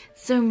me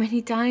so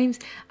many times.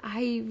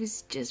 I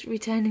was just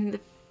returning the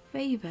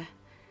favor."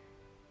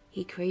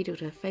 He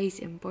cradled her face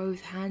in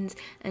both hands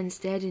and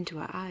stared into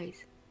her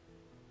eyes.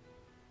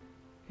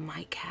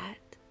 "My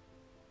cat,"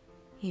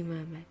 he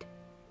murmured.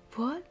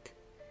 "What?"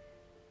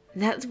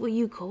 "That's what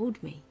you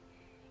called me.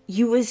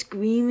 You were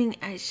screaming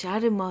at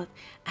Shadow Moth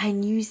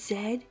and you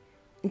said,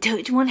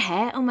 'Touch one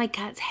hair on my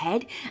cat's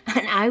head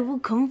and I will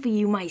come for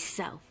you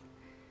myself.'"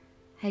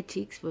 Her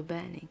cheeks were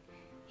burning.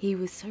 He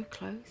was so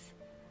close.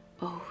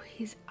 Oh,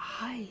 his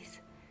eyes.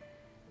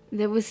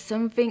 There was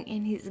something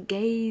in his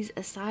gaze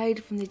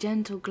aside from the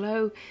gentle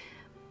glow,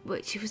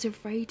 but she was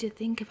afraid to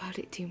think about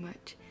it too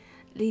much,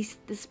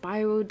 lest the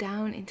spiral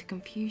down into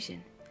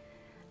confusion.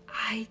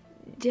 "I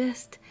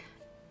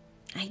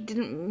I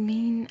didn't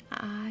mean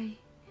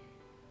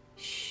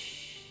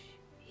Shh,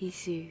 he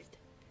soothed.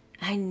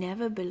 I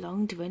never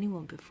belonged to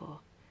anyone before.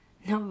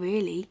 Not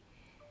really.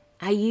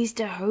 I used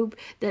to hope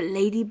that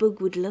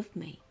Ladybug would love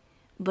me,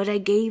 but I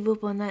gave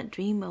up on that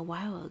dream a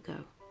while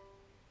ago.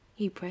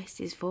 He pressed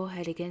his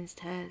forehead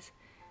against hers,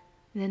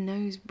 their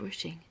nose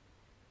brushing.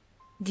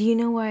 Do you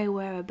know why I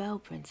wear a bell,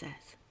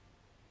 Princess?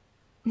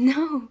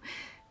 No,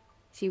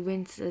 she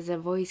winced as her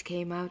voice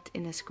came out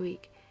in a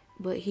squeak,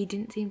 but he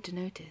didn't seem to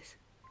notice.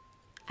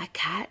 A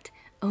cat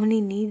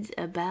only needs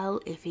a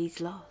bell if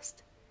he's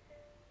lost,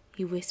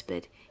 he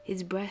whispered,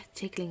 his breath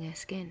tickling her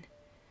skin.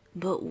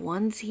 But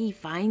once he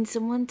finds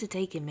someone to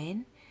take him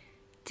in,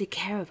 to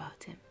care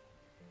about him,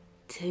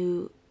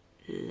 to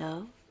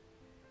love,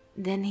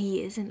 then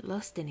he isn't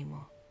lost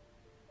anymore.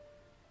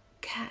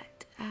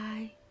 Cat,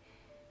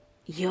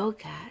 your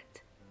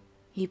cat,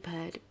 he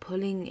purred,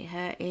 pulling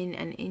her in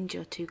an inch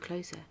or two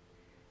closer.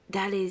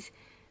 That is,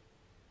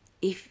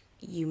 if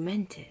you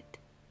meant it.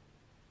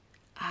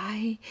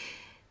 I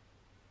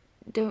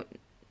don't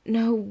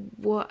know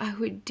what I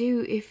would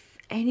do if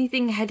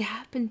anything had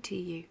happened to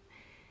you,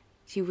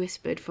 she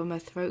whispered from her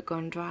throat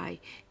gone dry,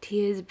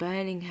 tears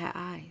burning her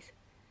eyes.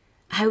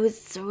 I was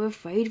so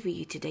afraid for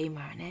you today,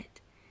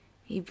 Marinette,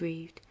 he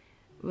breathed,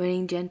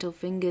 running gentle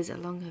fingers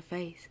along her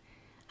face.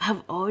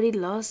 I've already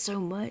lost so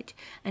much,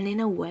 and in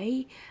a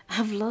way,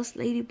 I've lost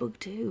Ladybug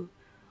too,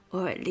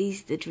 or at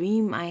least the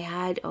dream I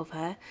had of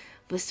her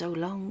for so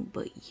long.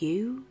 But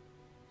you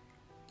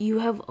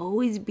have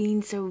always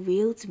been so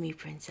real to me,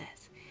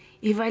 Princess.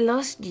 If I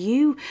lost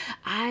you,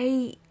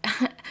 it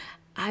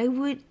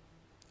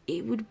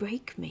would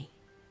break me.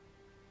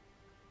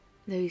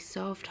 Those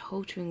soft,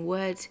 halting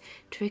words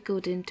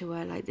trickled into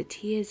her like the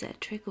tears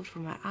that trickled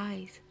from her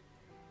eyes.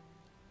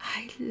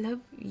 I love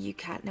you,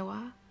 Cat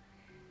Noir.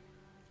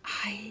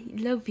 I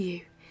love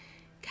you,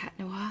 Cat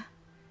Noir,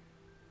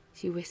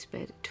 she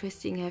whispered,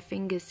 twisting her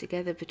fingers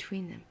together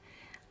between them.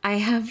 I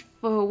have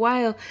for a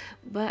while,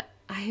 but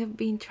I have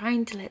been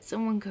trying to let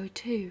someone go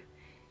too.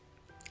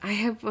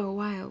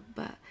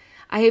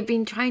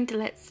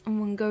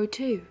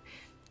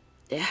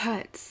 It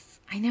hurts,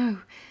 I know,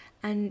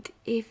 and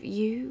if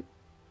you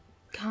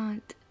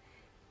can't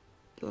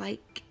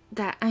like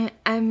that,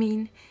 I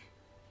mean,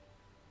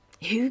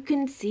 who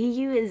can see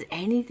you as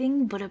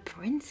anything but a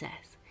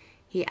princess?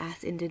 He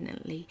asked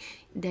indignantly,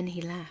 then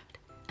he laughed.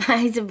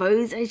 I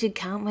suppose I should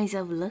count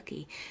myself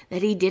lucky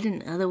that he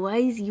didn't,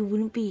 otherwise you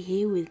wouldn't be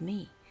here with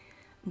me.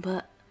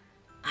 But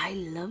I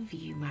love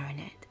you,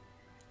 Marinette.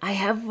 I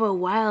have for a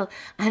while,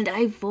 and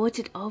I fought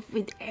it off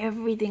with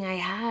everything I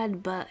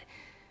had, but...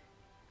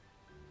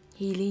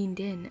 He leaned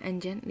in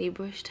and gently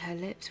brushed her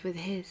lips with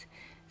his,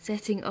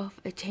 setting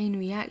off a chain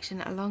reaction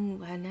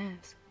along her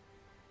nerves.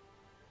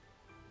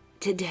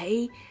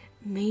 Today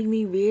made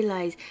me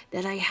realize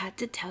that I had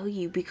to tell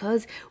you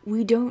because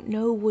we don't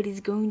know what is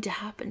going to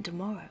happen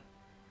tomorrow.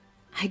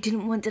 I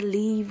didn't want to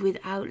leave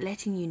without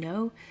letting you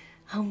know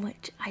how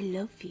much I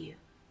love you.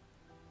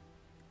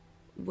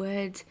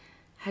 Words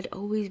had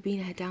always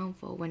been her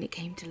downfall when it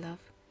came to love.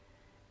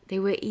 They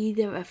were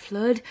either a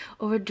flood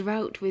or a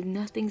drought with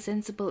nothing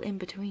sensible in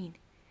between.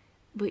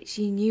 But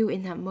she knew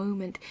in that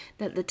moment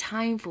that the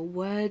time for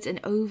words and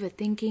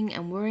overthinking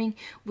and worrying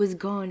was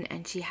gone,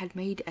 and she had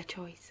made a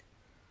choice.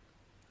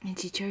 And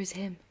she chose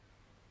him.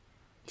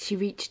 She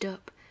reached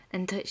up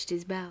and touched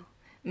his bell,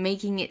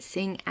 making it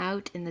sing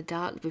out in the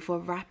dark before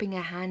wrapping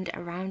her hand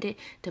around it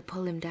to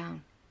pull him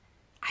down.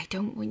 I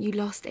don't want you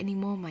lost any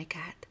more, my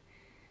cat,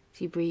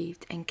 she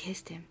breathed and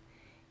kissed him.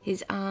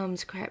 His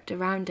arms crept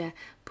around her,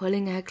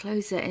 pulling her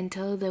closer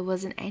until there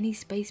wasn't any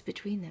space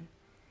between them.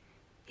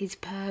 His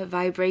purr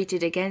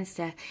vibrated against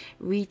her,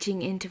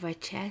 reaching into her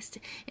chest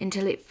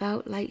until it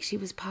felt like she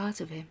was part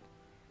of him.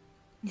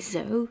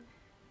 So,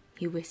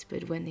 he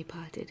whispered when they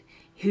parted,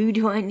 who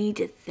do I need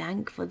to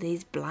thank for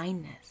this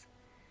blindness?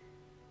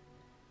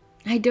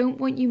 I don't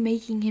want you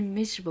making him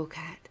miserable,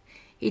 Cat.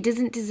 He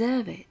doesn't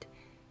deserve it.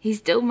 He's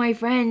still my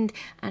friend,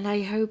 and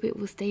I hope it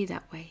will stay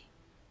that way.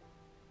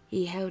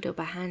 He held up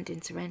a hand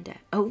in surrender.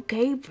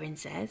 Okay,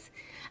 Princess.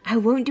 I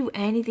won't do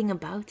anything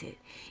about it,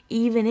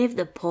 even if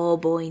the poor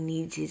boy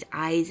needs his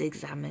eyes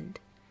examined.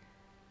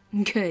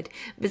 Good.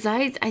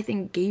 Besides, I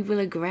think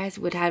Gabriel Agreste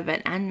would have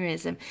an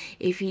aneurysm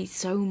if he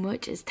so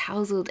much as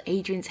tousled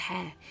Adrian's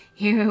hair,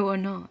 hero or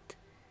not.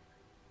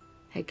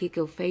 Her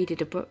giggle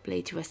faded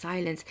abruptly to a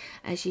silence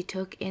as she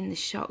took in the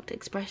shocked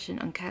expression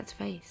on Kat's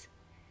face.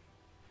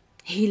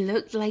 He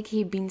looked like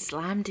he'd been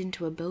slammed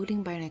into a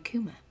building by an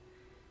akuma.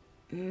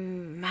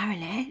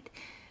 Marinette,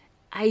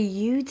 are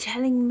you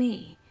telling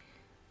me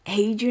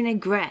Adrian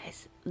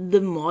Agreste,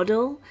 the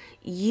model,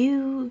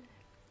 you...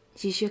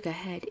 She shook her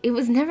head. It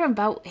was never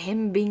about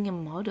him being a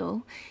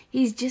model.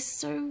 He's just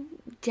so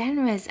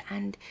generous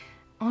and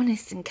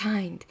honest and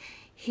kind.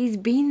 He's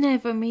been there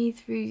for me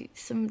through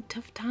some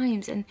tough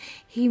times, and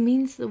he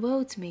means the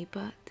world to me,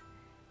 but...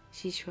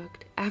 She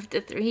shrugged. After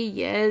 3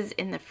 years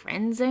in the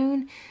friend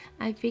zone,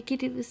 I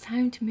figured it was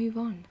time to move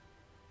on.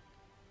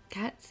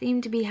 Kat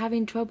seemed to be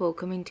having trouble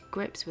coming to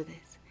grips with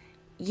this,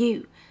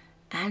 You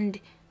and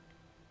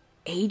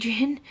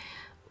Adrian?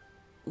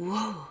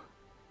 Whoa.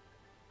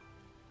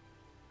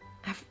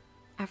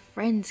 Our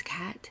friends,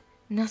 Cat.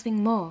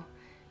 Nothing more.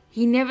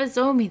 He never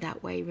saw me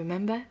that way,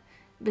 remember?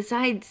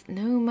 Besides,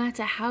 no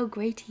matter how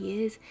great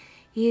he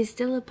is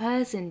still a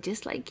person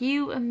just like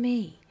you and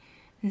me.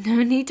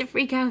 No need to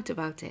freak out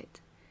about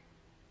it.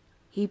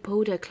 He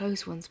pulled her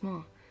close once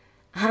more.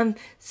 I'm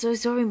so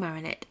sorry,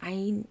 Marinette.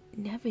 I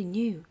never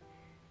knew.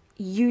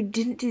 You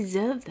didn't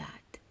deserve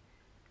that.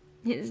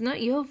 It's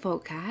not your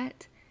fault,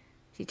 Cat.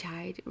 She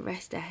tried,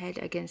 rest her head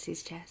against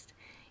his chest.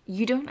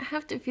 You don't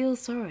have to feel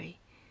sorry.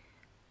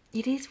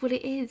 It is what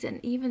it is, and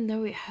even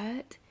though it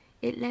hurt,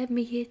 it led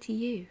me here to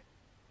you.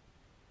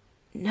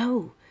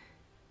 No,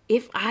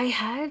 if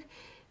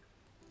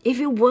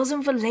it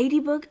wasn't for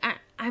Ladybug,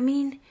 I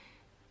mean...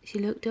 She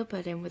looked up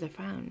at him with a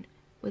frown.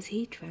 Was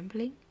he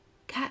trembling?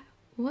 Cat,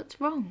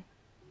 what's wrong?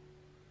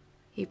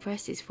 He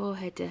pressed his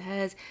forehead to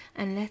hers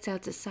and let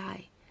out a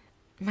sigh.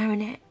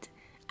 Marinette,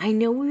 I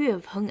know we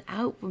have hung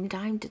out from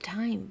time to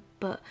time,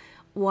 but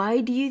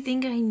why do you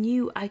think I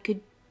knew I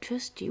could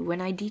trust you when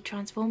I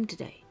de-transformed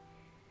today?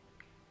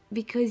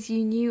 Because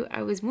you knew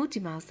I was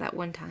Multimouse that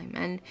one time,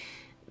 and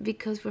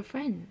because we're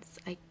friends,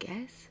 I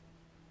guess.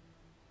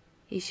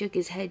 He shook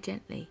his head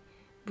gently,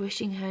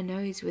 brushing her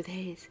nose with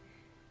his.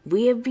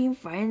 We have been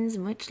friends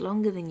much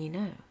longer than you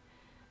know.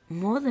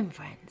 More than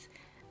friends.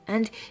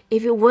 And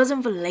if it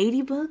wasn't for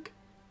Ladybug...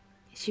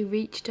 She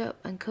reached up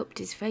and cupped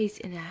his face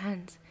in her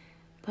hands,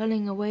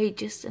 pulling away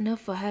just enough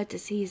for her to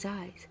see his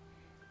eyes.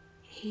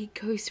 He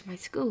goes to my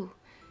school.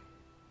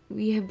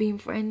 We have been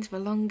friends for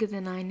longer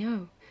than I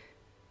know.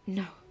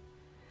 No.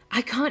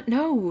 I can't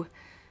know.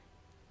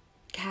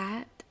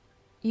 Cat,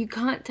 you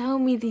can't tell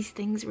me these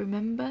things,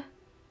 remember?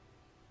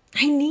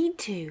 I need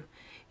to.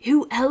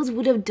 Who else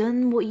would have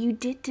done what you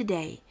did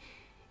today?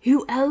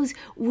 Who else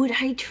would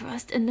I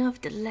trust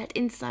enough to let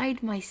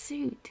inside my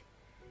suit?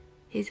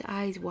 His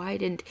eyes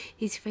widened,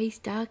 his face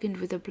darkened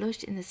with a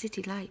blush in the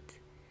city lights.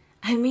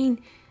 I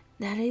mean,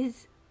 that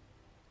is...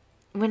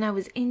 When I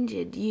was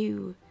injured,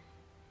 you...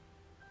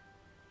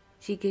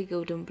 She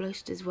giggled and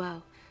blushed as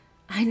well.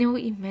 I know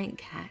what you meant,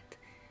 Cat.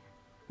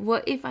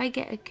 What if I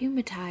get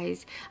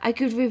akumatized? I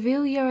could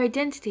reveal your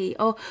identity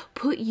or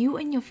put you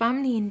and your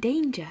family in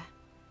danger.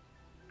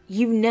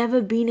 You've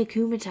never been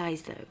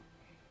akumatized, though,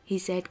 he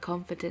said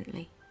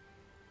confidently.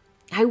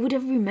 I would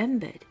have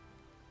remembered.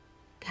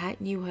 Cat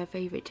knew her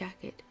favorite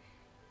jacket.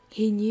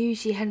 He knew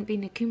she hadn't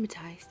been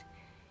akumatized.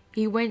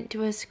 He went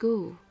to her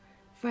school.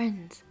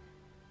 Friends.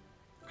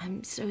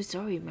 I'm so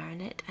sorry,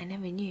 Marinette. I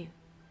never knew.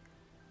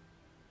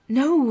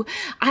 No,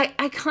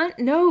 I can't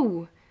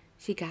know,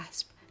 she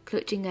gasped,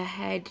 clutching her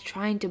head,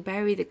 trying to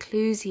bury the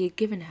clues he had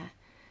given her.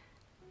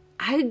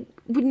 I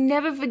would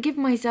never forgive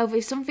myself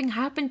if something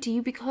happened to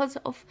you because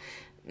of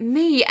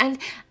me and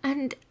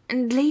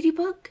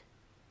Ladybug.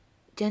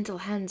 Gentle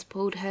hands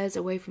pulled hers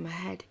away from her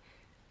head.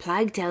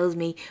 Plague tells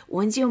me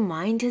once your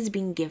mind has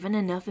been given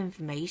enough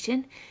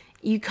information,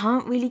 you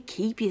can't really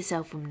keep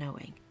yourself from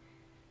knowing.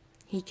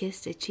 He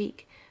kissed her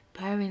cheek,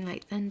 purring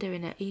like thunder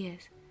in her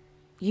ears.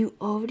 You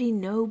already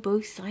know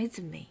both sides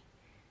of me.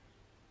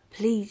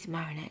 Please,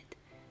 Marinette,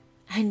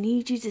 I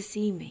need you to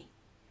see me.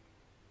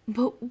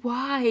 But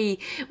why?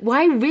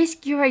 Why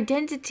risk your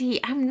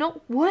identity? I'm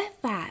not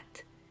worth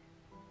that.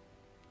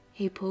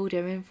 He pulled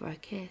her in for a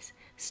kiss,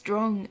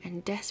 strong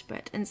and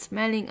desperate and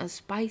smelling of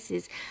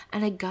spices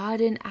and a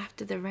garden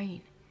after the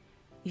rain.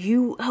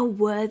 You are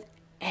worth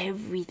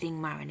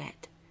everything,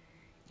 Marinette,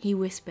 he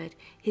whispered,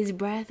 his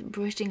breath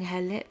brushing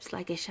her lips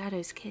like a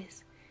shadow's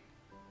kiss.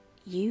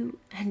 You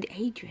and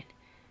Adrian.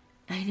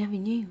 I never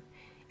knew.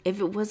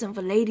 If it wasn't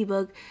for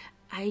Ladybug,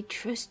 I'd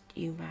trust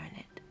you,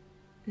 Marinette.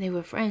 They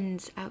were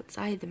friends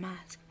outside the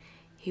mask.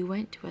 He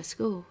went to her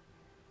school.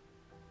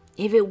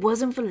 If it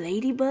wasn't for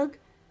Ladybug?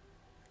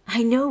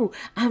 I know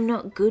I'm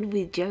not good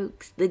with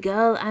jokes. The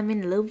girl I'm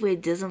in love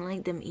with doesn't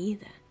like them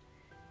either.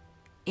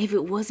 If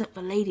it wasn't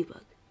for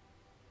Ladybug.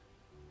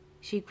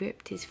 She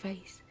gripped his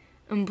face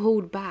and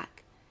pulled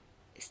back,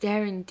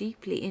 staring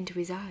deeply into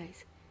his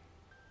eyes.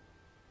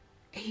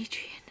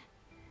 Adrian,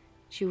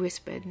 she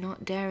whispered,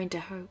 not daring to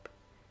hope.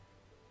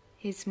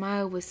 His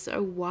smile was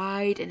so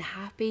wide and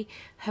happy,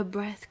 her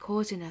breath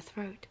caught in her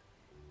throat.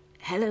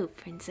 Hello,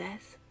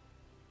 princess.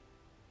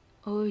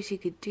 All she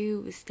could do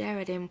was stare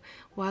at him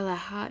while her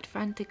heart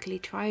frantically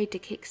tried to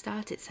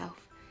kickstart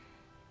itself.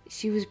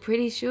 She was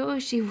pretty sure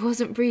she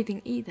wasn't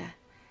breathing either.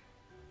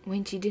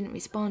 When she didn't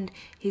respond,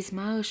 his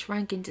smile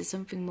shrank into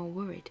something more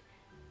worried.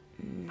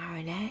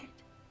 Marinette?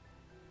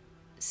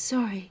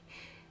 Sorry,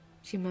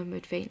 she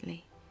murmured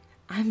faintly.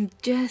 I'm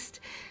just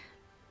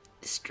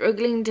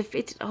struggling to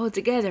fit it all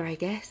together, I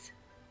guess.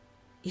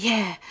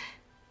 Yeah,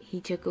 he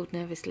chuckled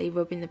nervously,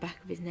 rubbing the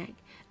back of his neck.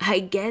 I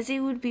guess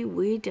it would be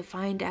weird to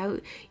find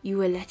out you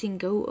were letting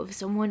go of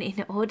someone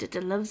in order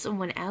to love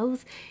someone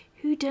else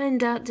who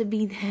turned out to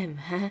be them,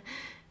 huh?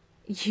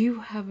 You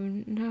have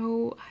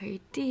no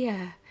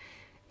idea,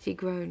 she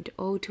groaned,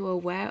 all too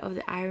aware of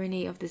the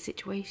irony of the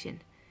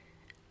situation.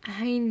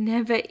 I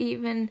never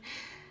even...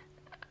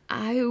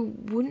 I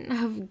wouldn't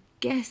have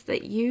guessed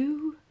that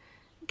you,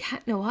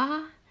 Cat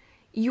Noir,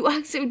 you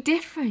act so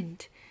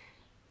different.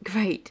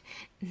 Great.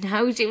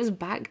 Now she was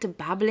back to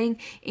babbling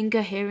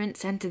incoherent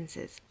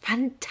sentences.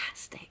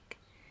 Fantastic.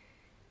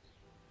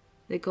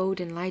 The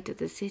golden light of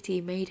the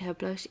city made her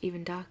blush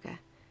even darker.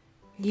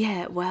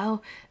 Yeah,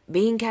 well,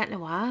 being Cat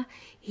Noir,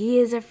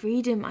 here's a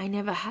freedom I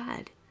never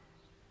had.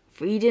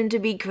 Freedom to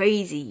be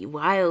crazy,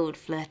 wild,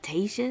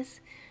 flirtatious,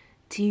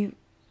 to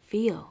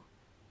feel,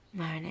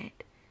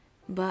 Marinette.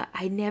 But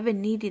I never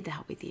needed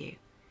that with you.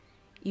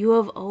 You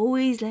have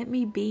always let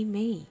me be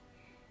me.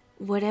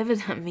 Whatever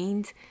that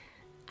means,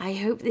 I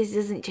hope this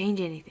doesn't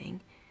change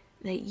anything.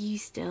 That you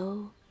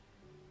still...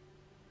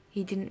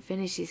 He didn't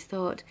finish his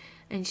thought,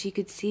 and she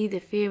could see the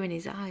fear in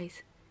his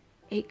eyes.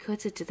 It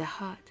cut her to the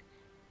heart.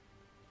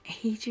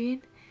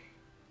 Adrian?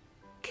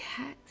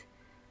 Cat?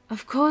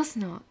 Of course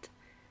not.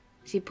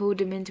 She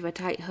pulled him into a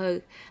tight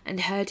hug and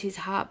heard his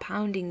heart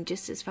pounding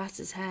just as fast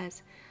as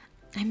hers.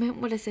 I meant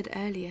what I said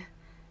earlier.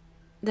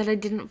 That I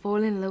didn't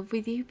fall in love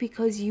with you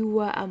because you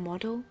were a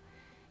model.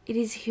 It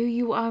is who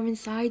you are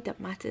inside that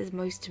matters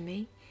most to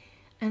me.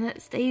 And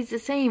that stays the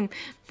same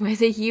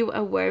whether you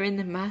are wearing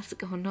the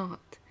mask or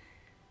not.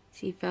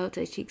 She felt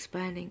her cheeks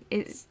burning.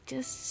 It's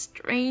just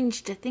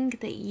strange to think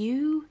that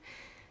you,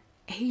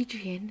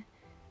 Adrian,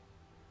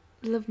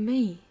 love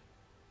me.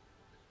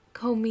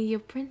 Call me your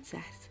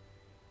princess.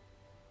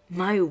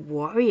 My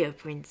warrior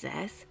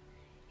princess,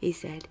 he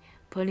said,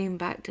 pulling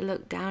back to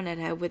look down at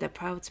her with a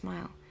proud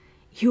smile.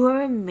 You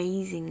are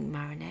amazing,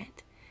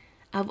 Marinette.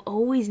 I've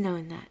always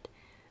known that,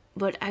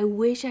 but I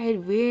wish I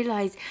had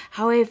realized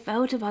how I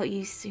felt about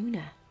you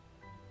sooner.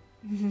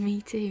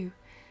 Me too.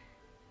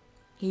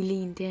 He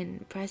leaned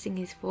in, pressing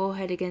his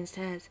forehead against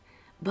hers.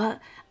 But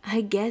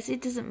I guess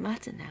it doesn't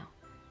matter now,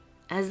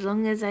 as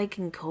long as I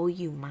can call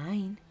you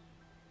mine.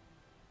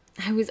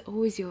 I was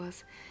always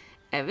yours,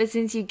 ever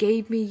since you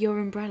gave me your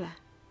umbrella.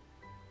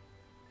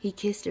 He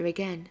kissed her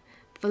again,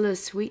 full of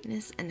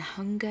sweetness and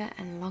hunger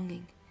and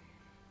longing.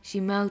 She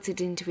melted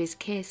into his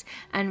kiss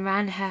and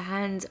ran her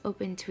hands up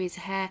into his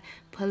hair,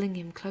 pulling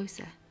him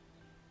closer.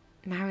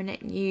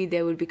 Marinette knew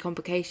there would be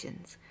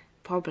complications,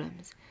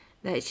 problems,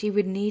 that she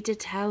would need to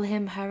tell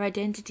him her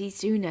identity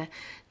sooner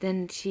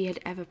than she had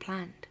ever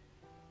planned.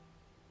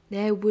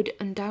 There would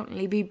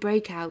undoubtedly be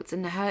breakouts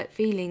and hurt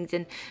feelings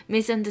and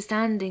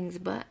misunderstandings,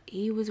 but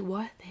he was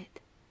worth it.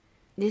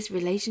 This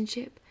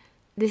relationship,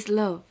 this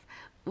love,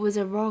 was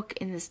a rock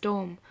in the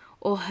storm,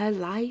 or her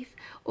life,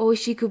 or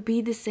she could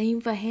be the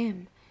same for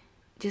him.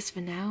 Just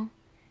for now,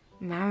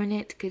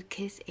 Marinette could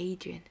kiss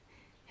Adrian,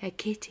 her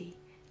kitty,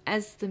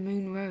 as the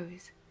moon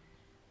rose.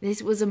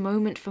 This was a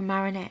moment for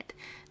Marinette,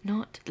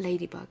 not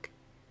Ladybug,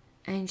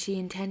 and she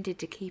intended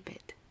to keep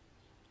it.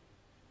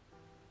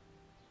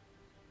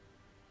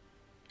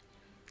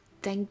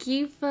 Thank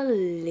you for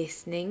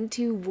listening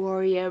to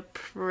Warrior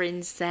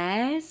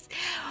Princess.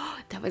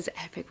 That was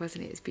epic,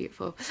 wasn't it? It's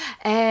beautiful.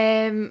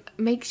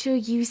 Make sure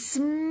you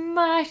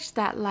smash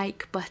that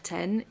like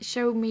button.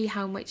 Show me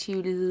how much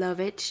you love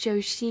it. Show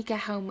Jheqia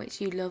how much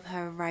you love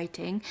her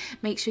writing.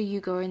 Make sure you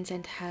go and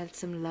send her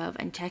some love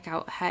and check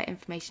out her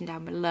information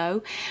down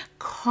below.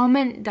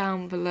 Comment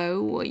down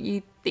below what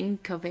you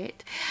think of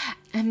it.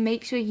 And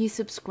make sure you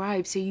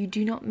subscribe so you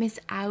do not miss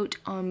out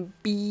on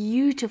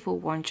beautiful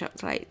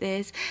one-shots like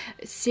this,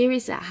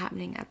 series that are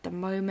happening at the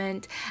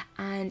moment,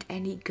 and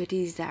any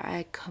goodies that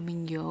are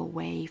coming your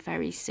way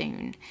very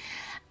soon.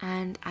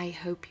 And I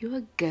hope you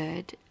are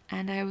good,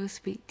 and I will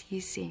speak to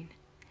you soon.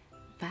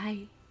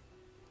 Bye.